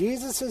 But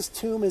Jesus'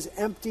 tomb is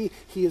empty.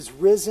 He is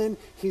risen.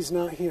 He's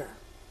not here.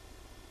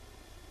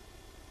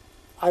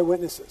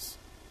 Eyewitnesses.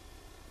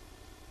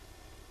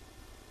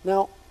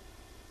 Now,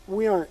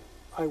 we aren't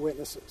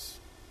eyewitnesses,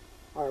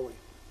 are we?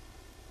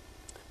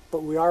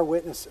 But we are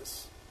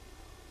witnesses.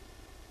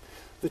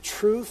 The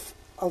truth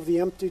of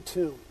the empty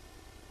tomb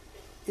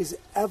is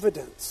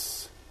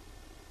evidence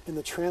in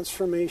the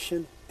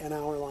transformation in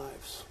our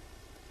lives.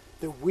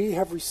 That we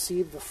have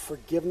received the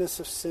forgiveness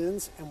of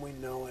sins and we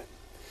know it.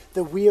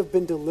 That we have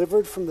been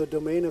delivered from the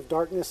domain of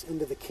darkness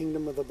into the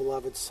kingdom of the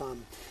beloved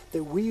Son.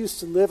 That we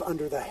used to live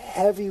under the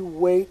heavy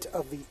weight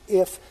of the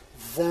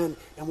if-then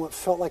and what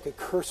felt like a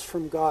curse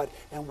from God.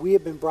 And we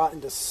have been brought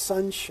into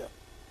sonship.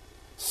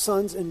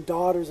 Sons and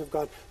daughters of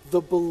God.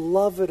 The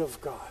beloved of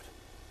God.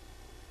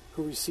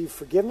 Who receive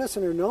forgiveness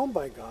and are known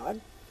by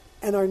God.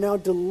 And are now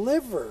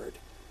delivered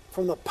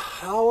from the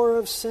power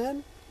of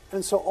sin.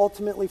 And so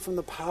ultimately from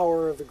the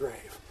power of the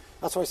grave.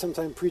 That's why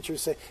sometimes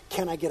preachers say,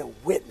 can I get a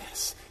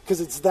witness?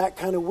 Because it's that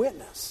kind of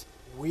witness.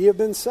 We have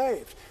been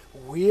saved.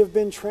 We have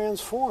been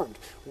transformed.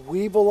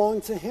 We belong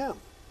to him.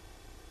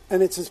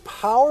 And it's as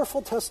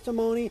powerful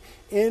testimony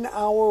in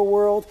our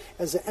world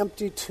as the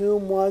empty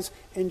tomb was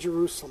in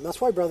Jerusalem.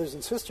 That's why, brothers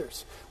and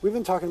sisters, we've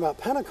been talking about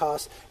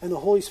Pentecost and the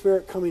Holy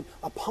Spirit coming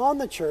upon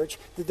the church,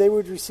 that they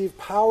would receive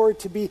power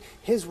to be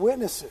his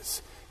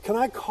witnesses. Can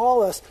I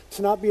call us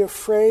to not be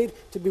afraid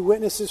to be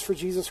witnesses for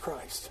Jesus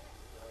Christ?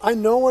 I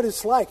know what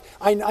it's like.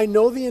 I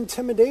know the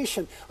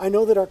intimidation. I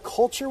know that our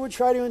culture would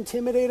try to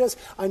intimidate us.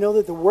 I know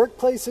that the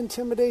workplace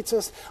intimidates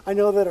us. I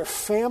know that our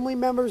family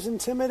members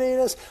intimidate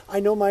us. I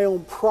know my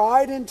own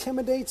pride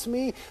intimidates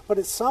me. But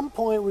at some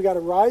point, we got to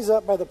rise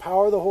up by the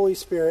power of the Holy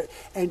Spirit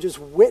and just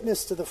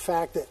witness to the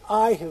fact that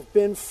I have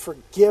been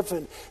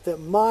forgiven, that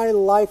my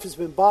life has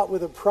been bought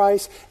with a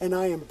price, and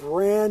I am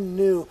brand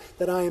new,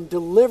 that I am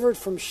delivered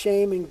from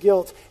shame and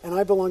guilt, and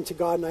I belong to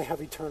God and I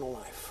have eternal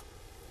life.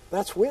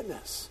 That's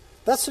witness.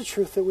 That's the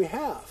truth that we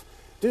have.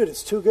 Dude,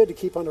 it's too good to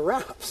keep under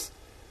wraps.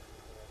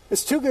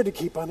 It's too good to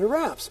keep under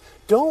wraps.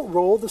 Don't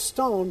roll the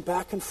stone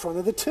back in front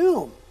of the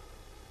tomb.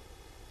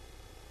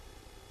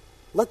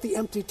 Let the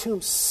empty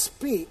tomb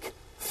speak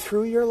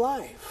through your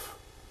life.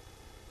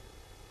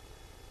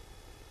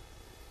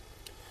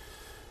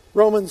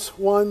 Romans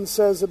 1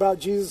 says about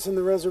Jesus and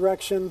the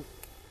resurrection,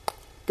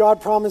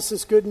 God promised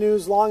this good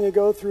news long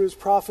ago through his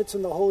prophets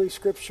in the Holy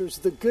Scriptures.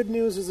 The good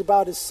news is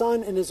about his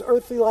son. In his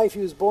earthly life,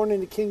 he was born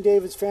into King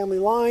David's family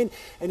line,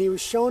 and he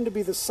was shown to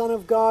be the Son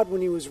of God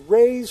when he was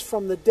raised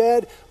from the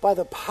dead by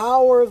the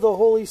power of the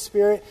Holy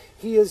Spirit.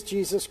 He is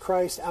Jesus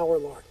Christ, our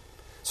Lord.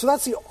 So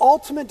that's the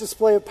ultimate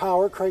display of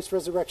power, Christ's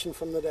resurrection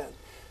from the dead.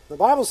 The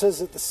Bible says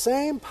that the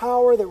same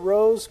power that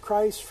rose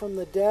Christ from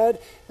the dead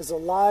is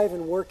alive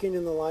and working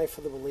in the life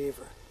of the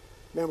believer.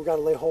 Man, we've got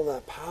to lay hold of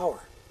that power.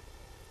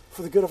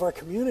 For the good of our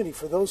community,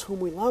 for those whom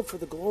we love, for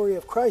the glory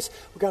of Christ,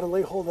 we've got to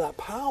lay hold of that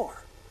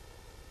power.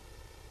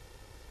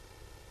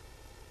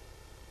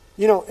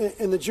 You know,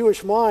 in the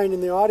Jewish mind,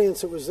 in the audience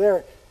that was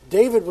there,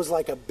 David was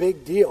like a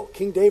big deal.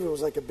 King David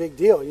was like a big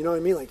deal. You know what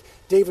I mean? Like,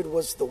 David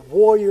was the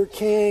warrior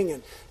king,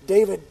 and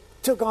David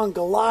took on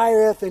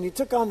Goliath, and he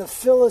took on the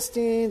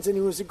Philistines, and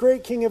he was a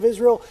great king of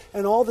Israel,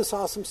 and all this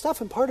awesome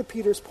stuff. And part of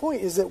Peter's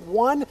point is that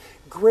one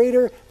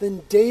greater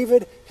than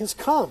David has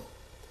come.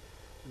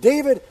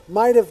 David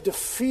might have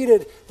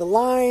defeated the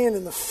lion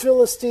and the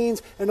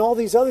Philistines and all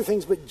these other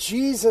things, but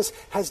Jesus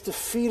has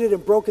defeated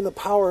and broken the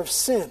power of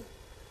sin.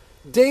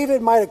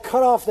 David might have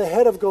cut off the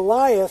head of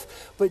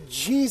Goliath, but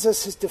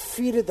Jesus has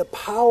defeated the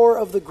power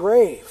of the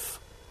grave.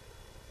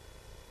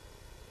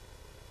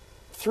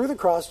 Through the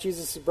cross,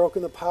 Jesus has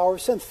broken the power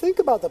of sin. Think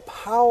about the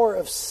power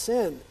of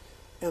sin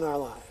in our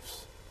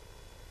lives.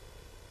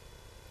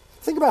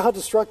 Think about how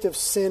destructive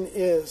sin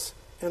is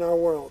in our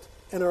world,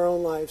 in our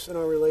own lives, in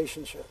our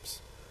relationships.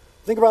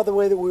 Think about the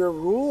way that we were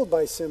ruled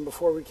by sin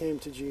before we came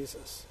to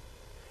Jesus.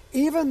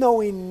 Even though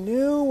we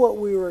knew what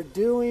we were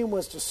doing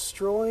was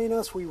destroying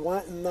us, we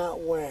went in that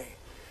way.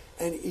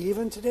 And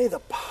even today, the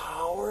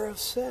power of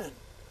sin.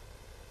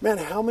 Man,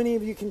 how many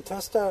of you can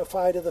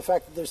testify to the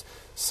fact that there's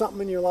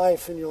something in your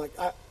life and you're like,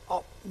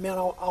 I'll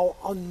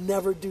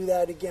never do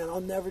that again.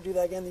 I'll never do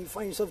that again. And you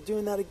find yourself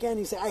doing that again.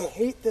 You say, I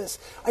hate this.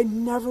 I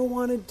never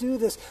want to do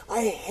this.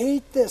 I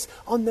hate this.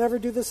 I'll never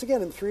do this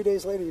again. And 3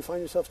 days later, you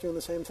find yourself doing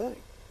the same thing.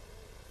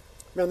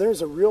 Man,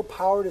 there's a real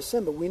power to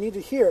sin, but we need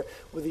to hear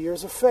with the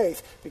ears of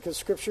faith, because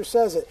Scripture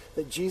says it,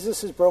 that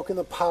Jesus has broken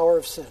the power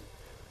of sin.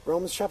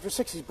 Romans chapter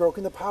 6, he's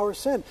broken the power of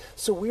sin.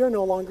 So we are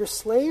no longer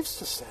slaves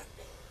to sin.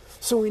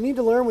 So we need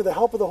to learn with the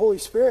help of the Holy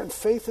Spirit and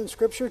faith in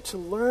Scripture to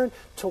learn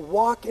to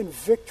walk in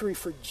victory,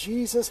 for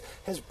Jesus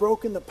has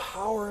broken the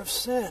power of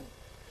sin.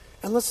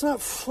 And let's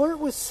not flirt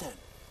with sin.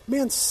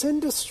 Man, sin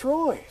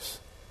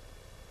destroys.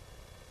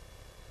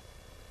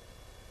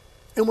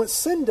 And what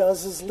sin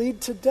does is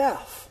lead to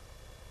death.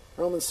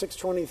 Romans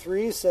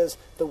 6:23 says,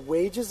 the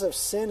wages of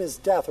sin is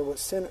death, or what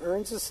sin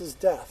earns us is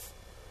death.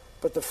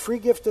 But the free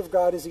gift of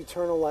God is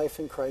eternal life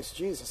in Christ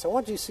Jesus. I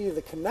want you to see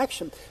the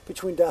connection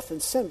between death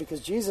and sin,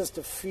 because Jesus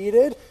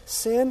defeated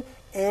sin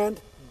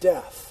and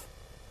death.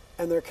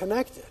 And they're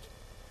connected.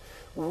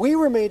 We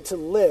were made to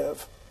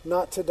live,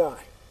 not to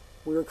die.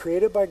 We were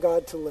created by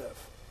God to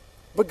live.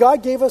 But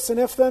God gave us an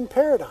if-then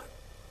paradigm.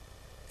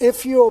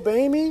 If you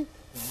obey me,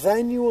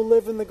 then you will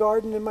live in the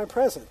garden in my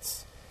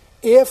presence.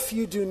 If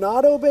you do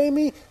not obey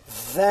me,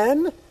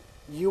 then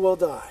you will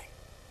die.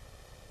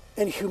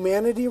 And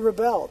humanity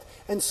rebelled.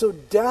 And so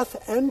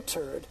death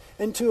entered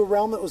into a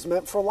realm that was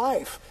meant for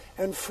life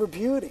and for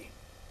beauty.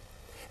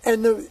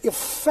 And the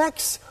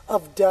effects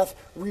of death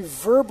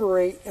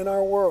reverberate in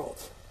our world.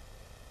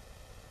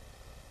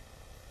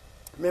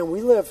 Man,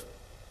 we live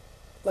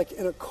like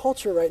in a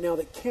culture right now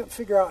that can't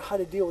figure out how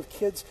to deal with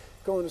kids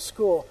going to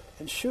school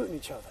and shooting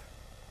each other.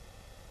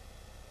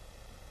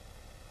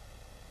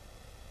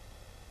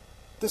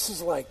 This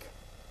is like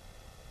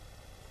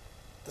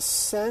the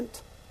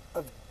scent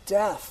of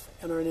death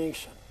in our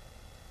nation,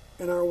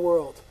 in our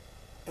world,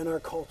 in our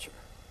culture.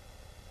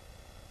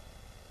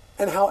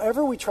 And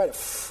however we try to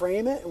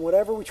frame it, and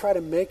whatever we try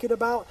to make it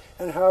about,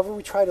 and however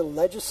we try to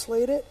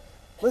legislate it,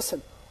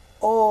 listen,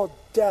 all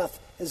death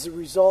is the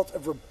result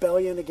of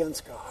rebellion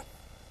against God.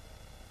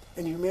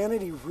 And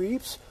humanity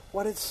reaps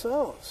what it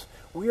sows.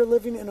 We are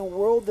living in a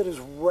world that is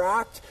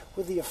racked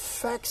with the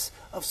effects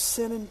of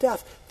sin and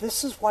death.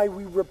 This is why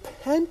we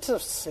repent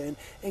of sin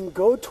and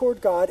go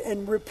toward God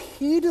and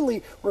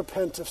repeatedly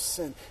repent of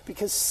sin,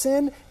 because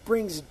sin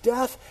brings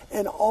death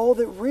and all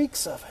that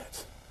reeks of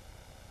it.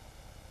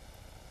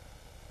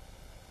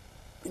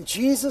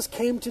 Jesus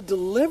came to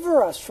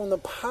deliver us from the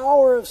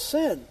power of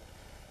sin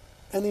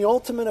and the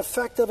ultimate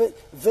effect of it,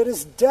 that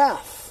is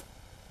death.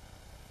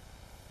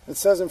 It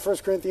says in 1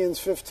 Corinthians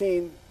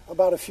 15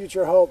 about a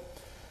future hope.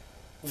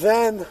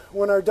 Then,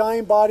 when our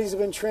dying bodies have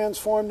been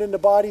transformed into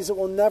bodies that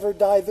will never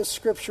die, this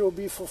scripture will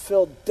be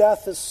fulfilled.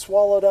 Death is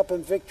swallowed up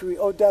in victory.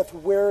 O death,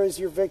 where is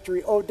your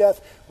victory? O death,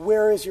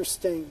 where is your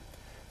sting?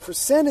 For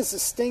sin is the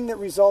sting that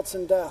results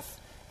in death,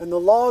 and the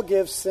law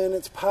gives sin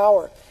its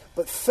power.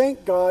 But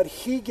thank God,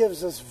 he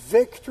gives us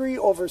victory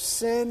over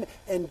sin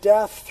and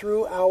death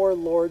through our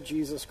Lord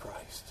Jesus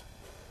Christ.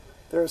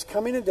 There is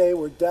coming a day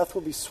where death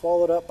will be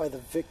swallowed up by the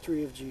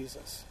victory of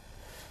Jesus.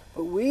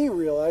 But we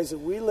realize that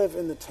we live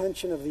in the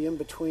tension of the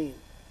in-between.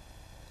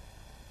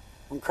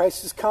 When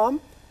Christ has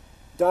come,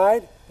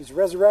 died, he's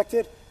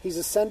resurrected, he's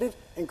ascended,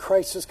 and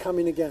Christ is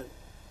coming again.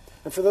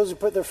 And for those who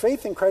put their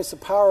faith in Christ, the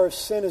power of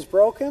sin is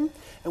broken,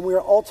 and we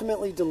are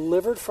ultimately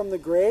delivered from the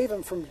grave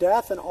and from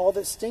death and all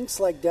that stinks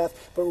like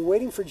death. But we're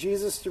waiting for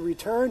Jesus to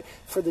return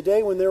for the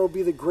day when there will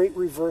be the great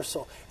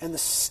reversal, and the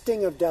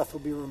sting of death will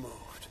be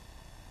removed.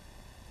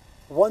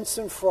 Once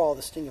and for all,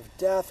 the sting of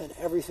death and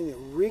everything that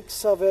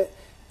reeks of it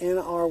in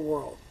our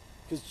world.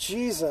 Because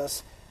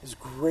Jesus is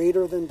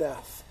greater than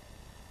death.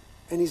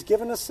 And he's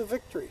given us the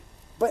victory.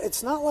 But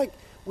it's not like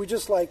we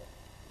just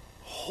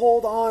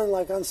hold on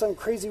like on some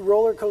crazy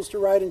roller coaster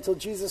ride until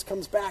Jesus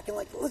comes back and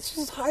let's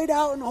just hide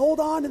out and hold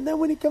on, and then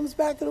when he comes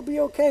back it'll be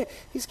okay.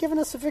 He's given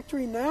us the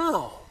victory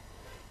now.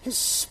 His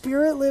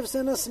Spirit lives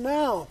in us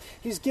now.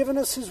 He's given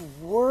us his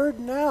word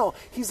now.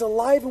 He's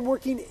alive and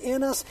working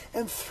in us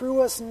and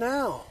through us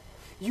now.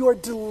 You are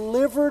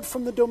delivered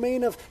from the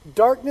domain of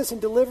darkness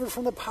and delivered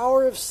from the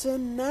power of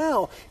sin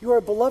now. You are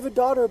a beloved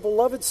daughter, a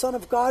beloved son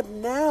of God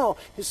now.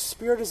 His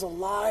Spirit is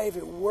alive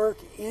at work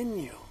in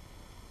you.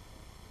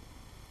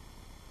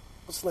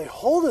 Let's lay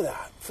hold of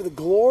that for the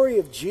glory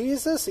of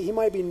Jesus, that he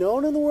might be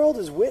known in the world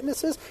as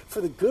witnesses, for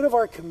the good of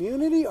our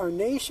community, our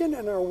nation,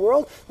 and our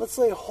world. Let's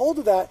lay hold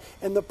of that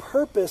and the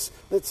purpose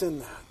that's in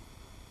that.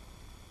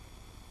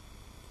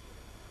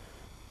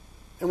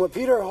 And what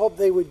Peter hoped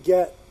they would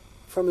get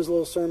from his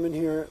little sermon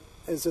here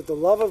is that the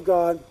love of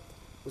God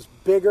was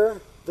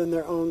bigger than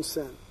their own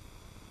sin,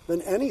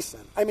 than any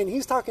sin. I mean,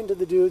 he's talking to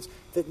the dudes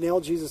that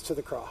nailed Jesus to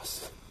the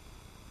cross.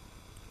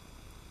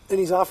 And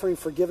he's offering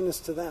forgiveness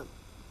to them.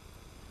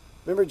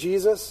 Remember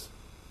Jesus,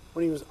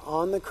 when he was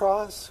on the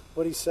cross,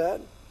 what he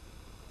said?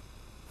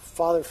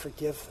 Father,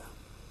 forgive them.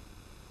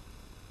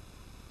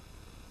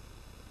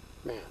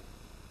 Man,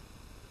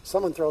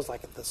 someone throws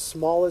the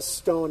smallest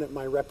stone at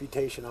my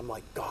reputation, I'm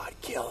like, God,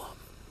 kill him.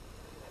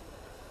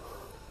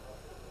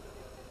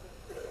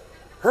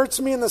 Hurts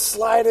me in the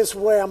slightest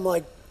way, I'm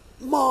like,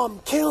 Mom,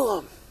 kill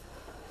him.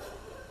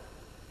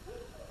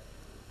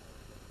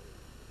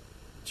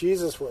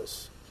 Jesus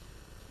was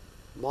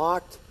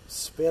mocked,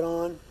 spit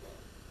on,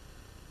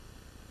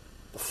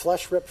 the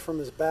flesh ripped from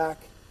his back,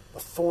 the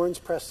thorns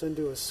pressed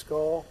into his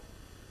skull,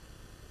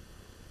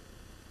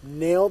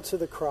 nailed to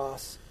the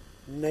cross,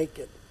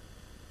 naked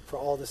for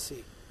all to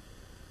see.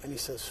 And he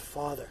says,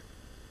 Father,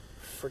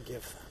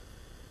 forgive them.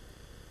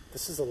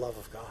 This is the love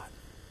of God.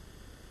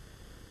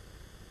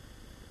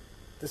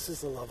 This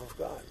is the love of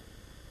God.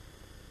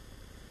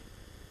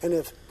 And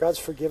if God's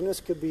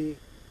forgiveness could be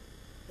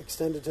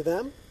extended to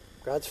them,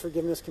 God's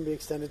forgiveness can be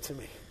extended to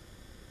me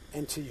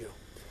and to you.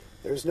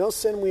 There's no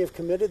sin we have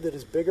committed that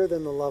is bigger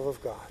than the love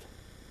of God.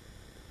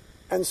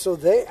 And so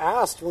they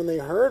asked when they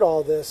heard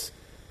all this,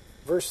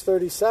 verse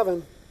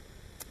 37,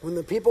 when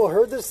the people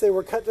heard this, they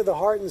were cut to the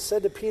heart and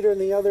said to Peter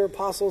and the other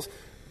apostles,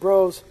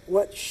 Bros,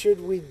 what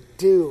should we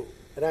do?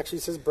 It actually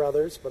says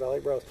brothers, but I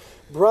like bros.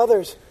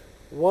 Brothers,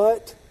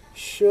 what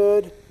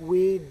should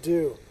we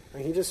do?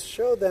 And he just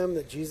showed them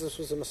that Jesus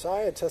was the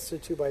Messiah,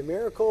 attested to by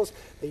miracles,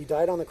 that he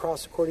died on the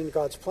cross according to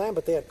God's plan,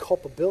 but they had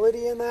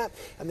culpability in that,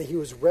 and that he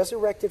was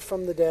resurrected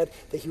from the dead,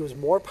 that he was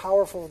more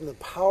powerful than the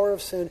power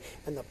of sin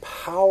and the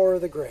power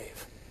of the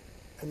grave.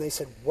 And they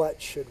said, what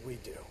should we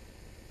do?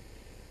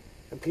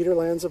 And Peter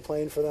lands a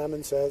plane for them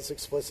and says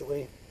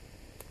explicitly,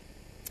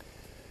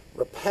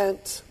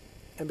 repent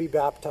and be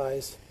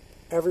baptized,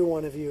 every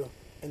one of you,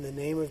 in the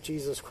name of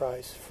Jesus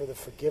Christ for the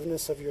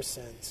forgiveness of your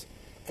sins,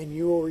 and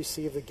you will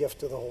receive the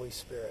gift of the Holy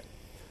Spirit.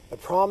 The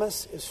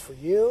promise is for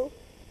you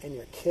and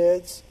your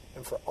kids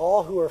and for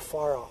all who are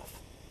far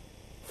off,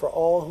 for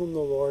all whom the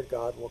Lord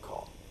God will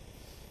call.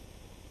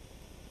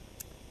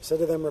 He said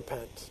to them,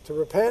 repent. To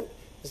repent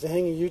is to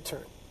hang a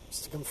U-turn.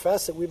 It's to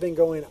confess that we've been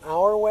going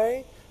our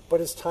way, but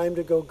it's time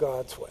to go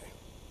God's way.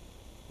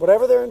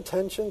 Whatever their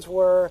intentions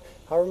were,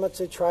 however much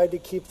they tried to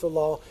keep the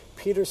law,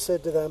 Peter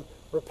said to them,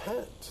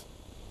 repent.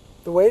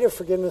 The way to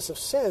forgiveness of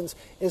sins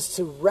is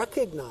to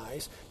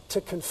recognize,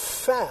 to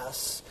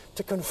confess,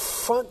 to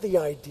confront the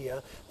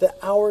idea that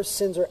our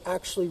sins are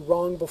actually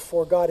wrong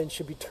before God and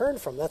should be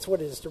turned from. That's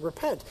what it is to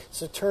repent. It's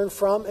to turn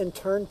from and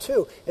turn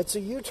to. It's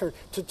a U-turn,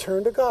 to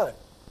turn to God.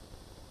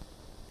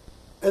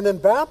 And then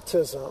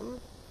baptism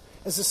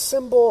is a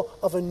symbol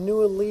of a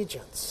new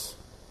allegiance.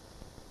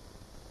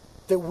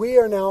 That we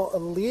are now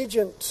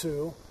allegiant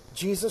to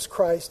Jesus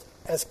Christ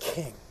as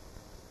King.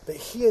 that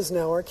he is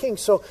now our king.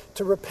 So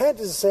to repent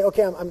is to say,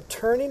 okay, I'm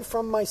turning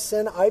from my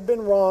sin. I've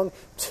been wrong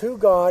to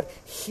God.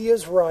 He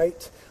is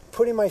right.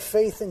 Putting my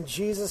faith in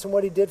Jesus and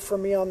what he did for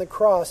me on the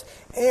cross.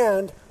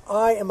 And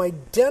I am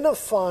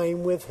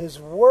identifying with his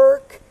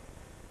work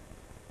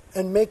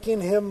and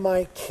making him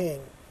my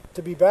king.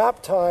 To be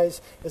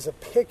baptized is a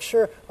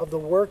picture of the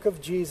work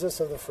of Jesus,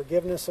 of the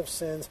forgiveness of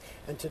sins,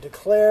 and to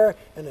declare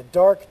in a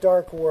dark,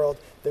 dark world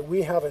that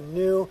we have a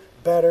new,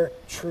 better,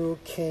 true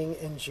king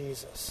in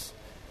Jesus.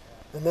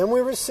 And then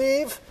we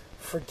receive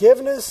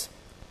forgiveness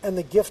and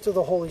the gift of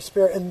the Holy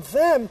Spirit. And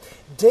then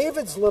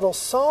David's little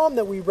psalm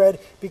that we read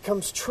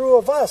becomes true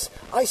of us.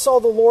 I saw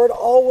the Lord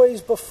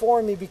always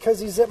before me because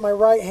he's at my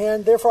right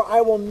hand. Therefore I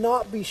will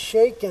not be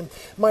shaken.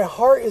 My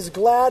heart is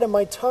glad and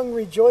my tongue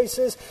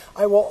rejoices.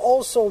 I will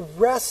also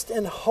rest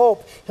in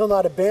hope. He'll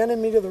not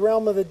abandon me to the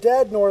realm of the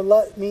dead, nor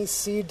let me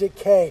see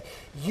decay.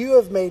 You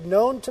have made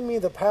known to me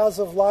the paths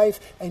of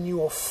life, and you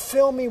will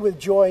fill me with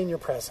joy in your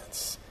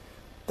presence.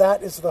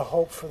 That is the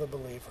hope for the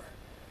believer.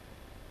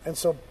 And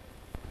so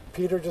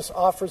Peter just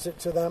offers it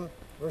to them.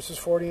 Verses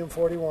 40 and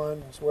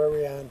 41 is where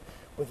we end.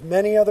 With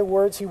many other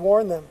words he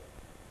warned them.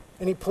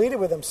 And he pleaded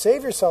with them,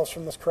 save yourselves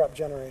from this corrupt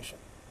generation.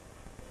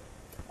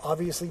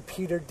 Obviously,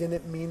 Peter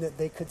didn't mean that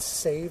they could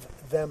save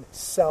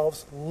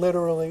themselves,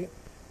 literally,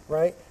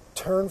 right?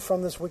 Turn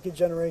from this wicked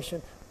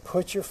generation.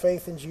 Put your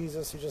faith in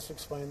Jesus. He just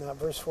explained that.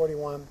 Verse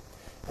 41.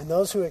 And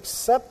those who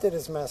accepted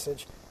his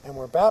message and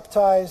were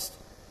baptized,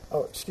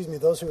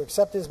 those who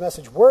accepted his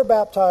message were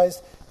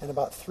baptized, and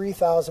about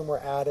 3,000 were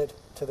added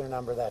to their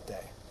number that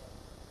day.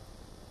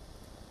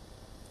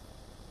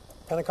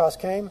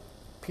 Pentecost came,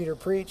 Peter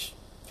preached,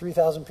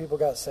 3,000 people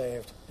got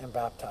saved and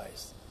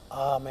baptized.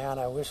 Oh man,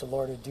 I wish the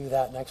Lord would do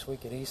that next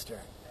week at Easter.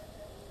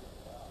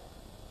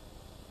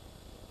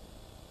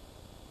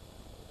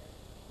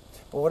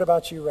 But what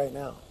about you right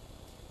now?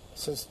 It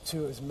says,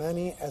 to as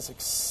many as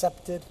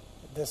accepted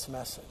this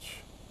message.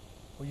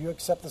 Will you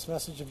accept this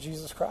message of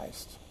Jesus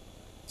Christ?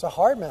 It's a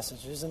hard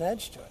message. There's an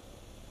edge to it.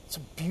 It's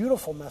a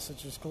beautiful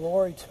message. There's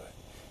glory to it.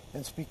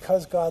 And it's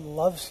because God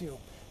loves you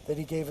that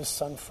he gave his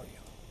son for you.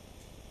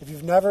 If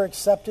you've never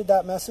accepted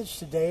that message,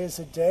 today is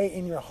a day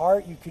in your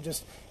heart you could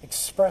just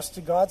express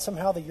to God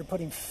somehow that you're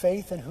putting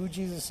faith in who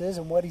Jesus is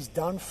and what he's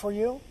done for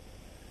you.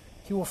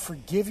 He will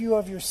forgive you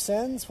of your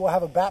sins. We'll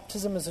have a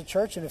baptism as a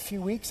church in a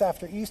few weeks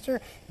after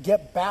Easter.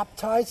 Get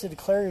baptized to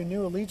declare your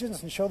new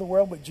allegiance and show the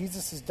world what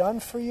Jesus has done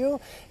for you.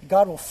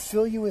 God will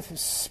fill you with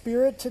his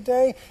Spirit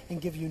today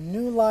and give you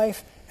new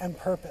life and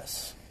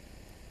purpose.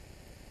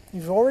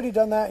 You've already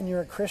done that and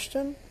you're a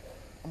Christian.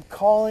 I'm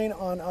calling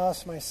on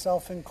us,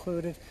 myself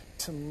included,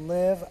 to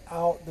live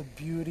out the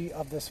beauty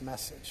of this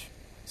message.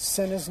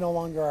 Sin is no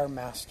longer our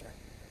master.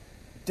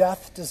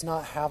 Death does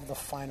not have the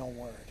final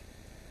word.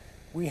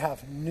 We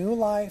have new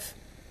life,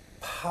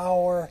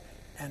 power,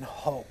 and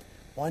hope.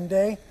 One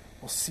day,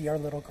 we'll see our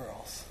little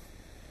girls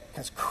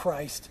because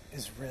Christ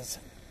is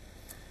risen.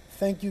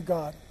 Thank you,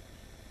 God,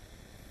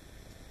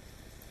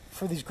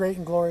 for these great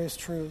and glorious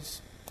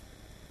truths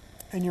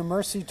and your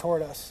mercy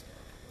toward us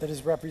that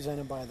is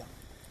represented by them.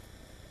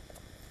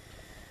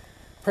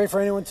 Pray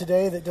for anyone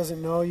today that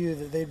doesn't know you,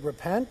 that they'd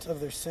repent of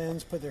their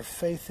sins, put their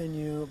faith in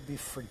you, be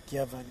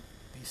forgiven,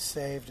 be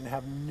saved, and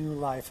have new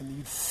life, and that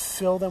you'd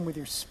fill them with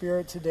your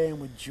Spirit today and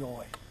with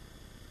joy.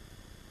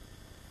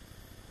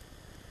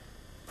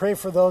 Pray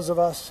for those of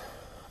us,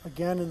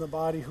 again, in the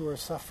body who are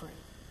suffering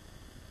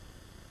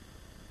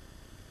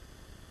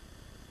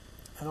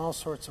in all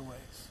sorts of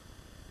ways.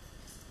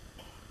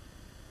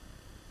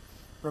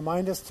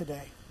 Remind us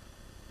today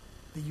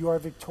that you are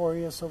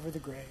victorious over the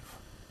grave,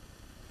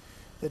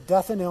 that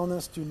death and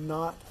illness do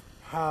not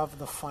have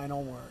the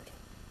final word.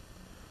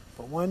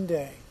 But one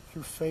day,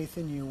 through faith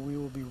in you, we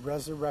will be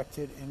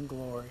resurrected in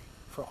glory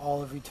for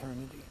all of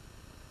eternity.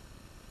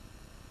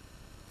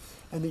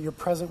 And that you're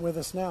present with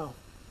us now.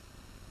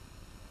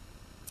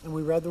 And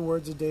we read the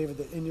words of David,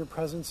 that in your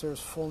presence there is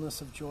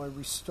fullness of joy.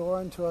 Restore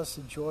unto us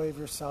the joy of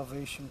your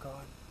salvation,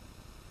 God.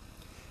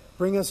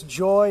 Bring us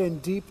joy in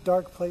deep,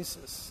 dark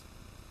places.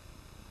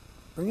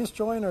 Bring us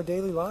joy in our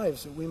daily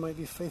lives, that we might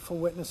be faithful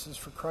witnesses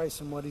for Christ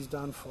and what he's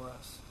done for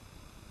us.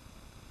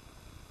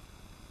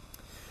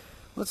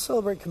 Let's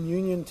celebrate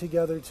communion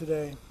together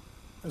today.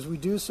 As we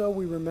do so,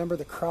 we remember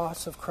the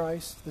cross of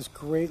Christ, this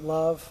great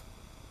love,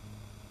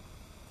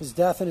 his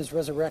death and his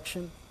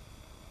resurrection.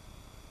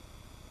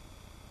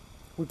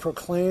 We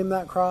proclaim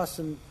that cross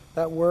and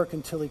that work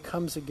until he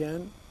comes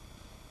again.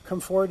 Come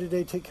forward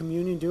today, take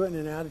communion, do it in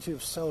an attitude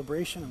of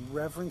celebration and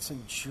reverence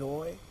and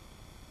joy.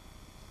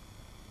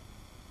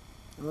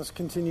 And let's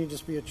continue to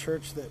just be a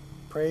church that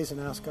prays and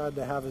asks God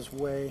to have his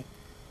way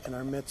in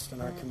our midst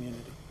and our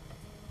community.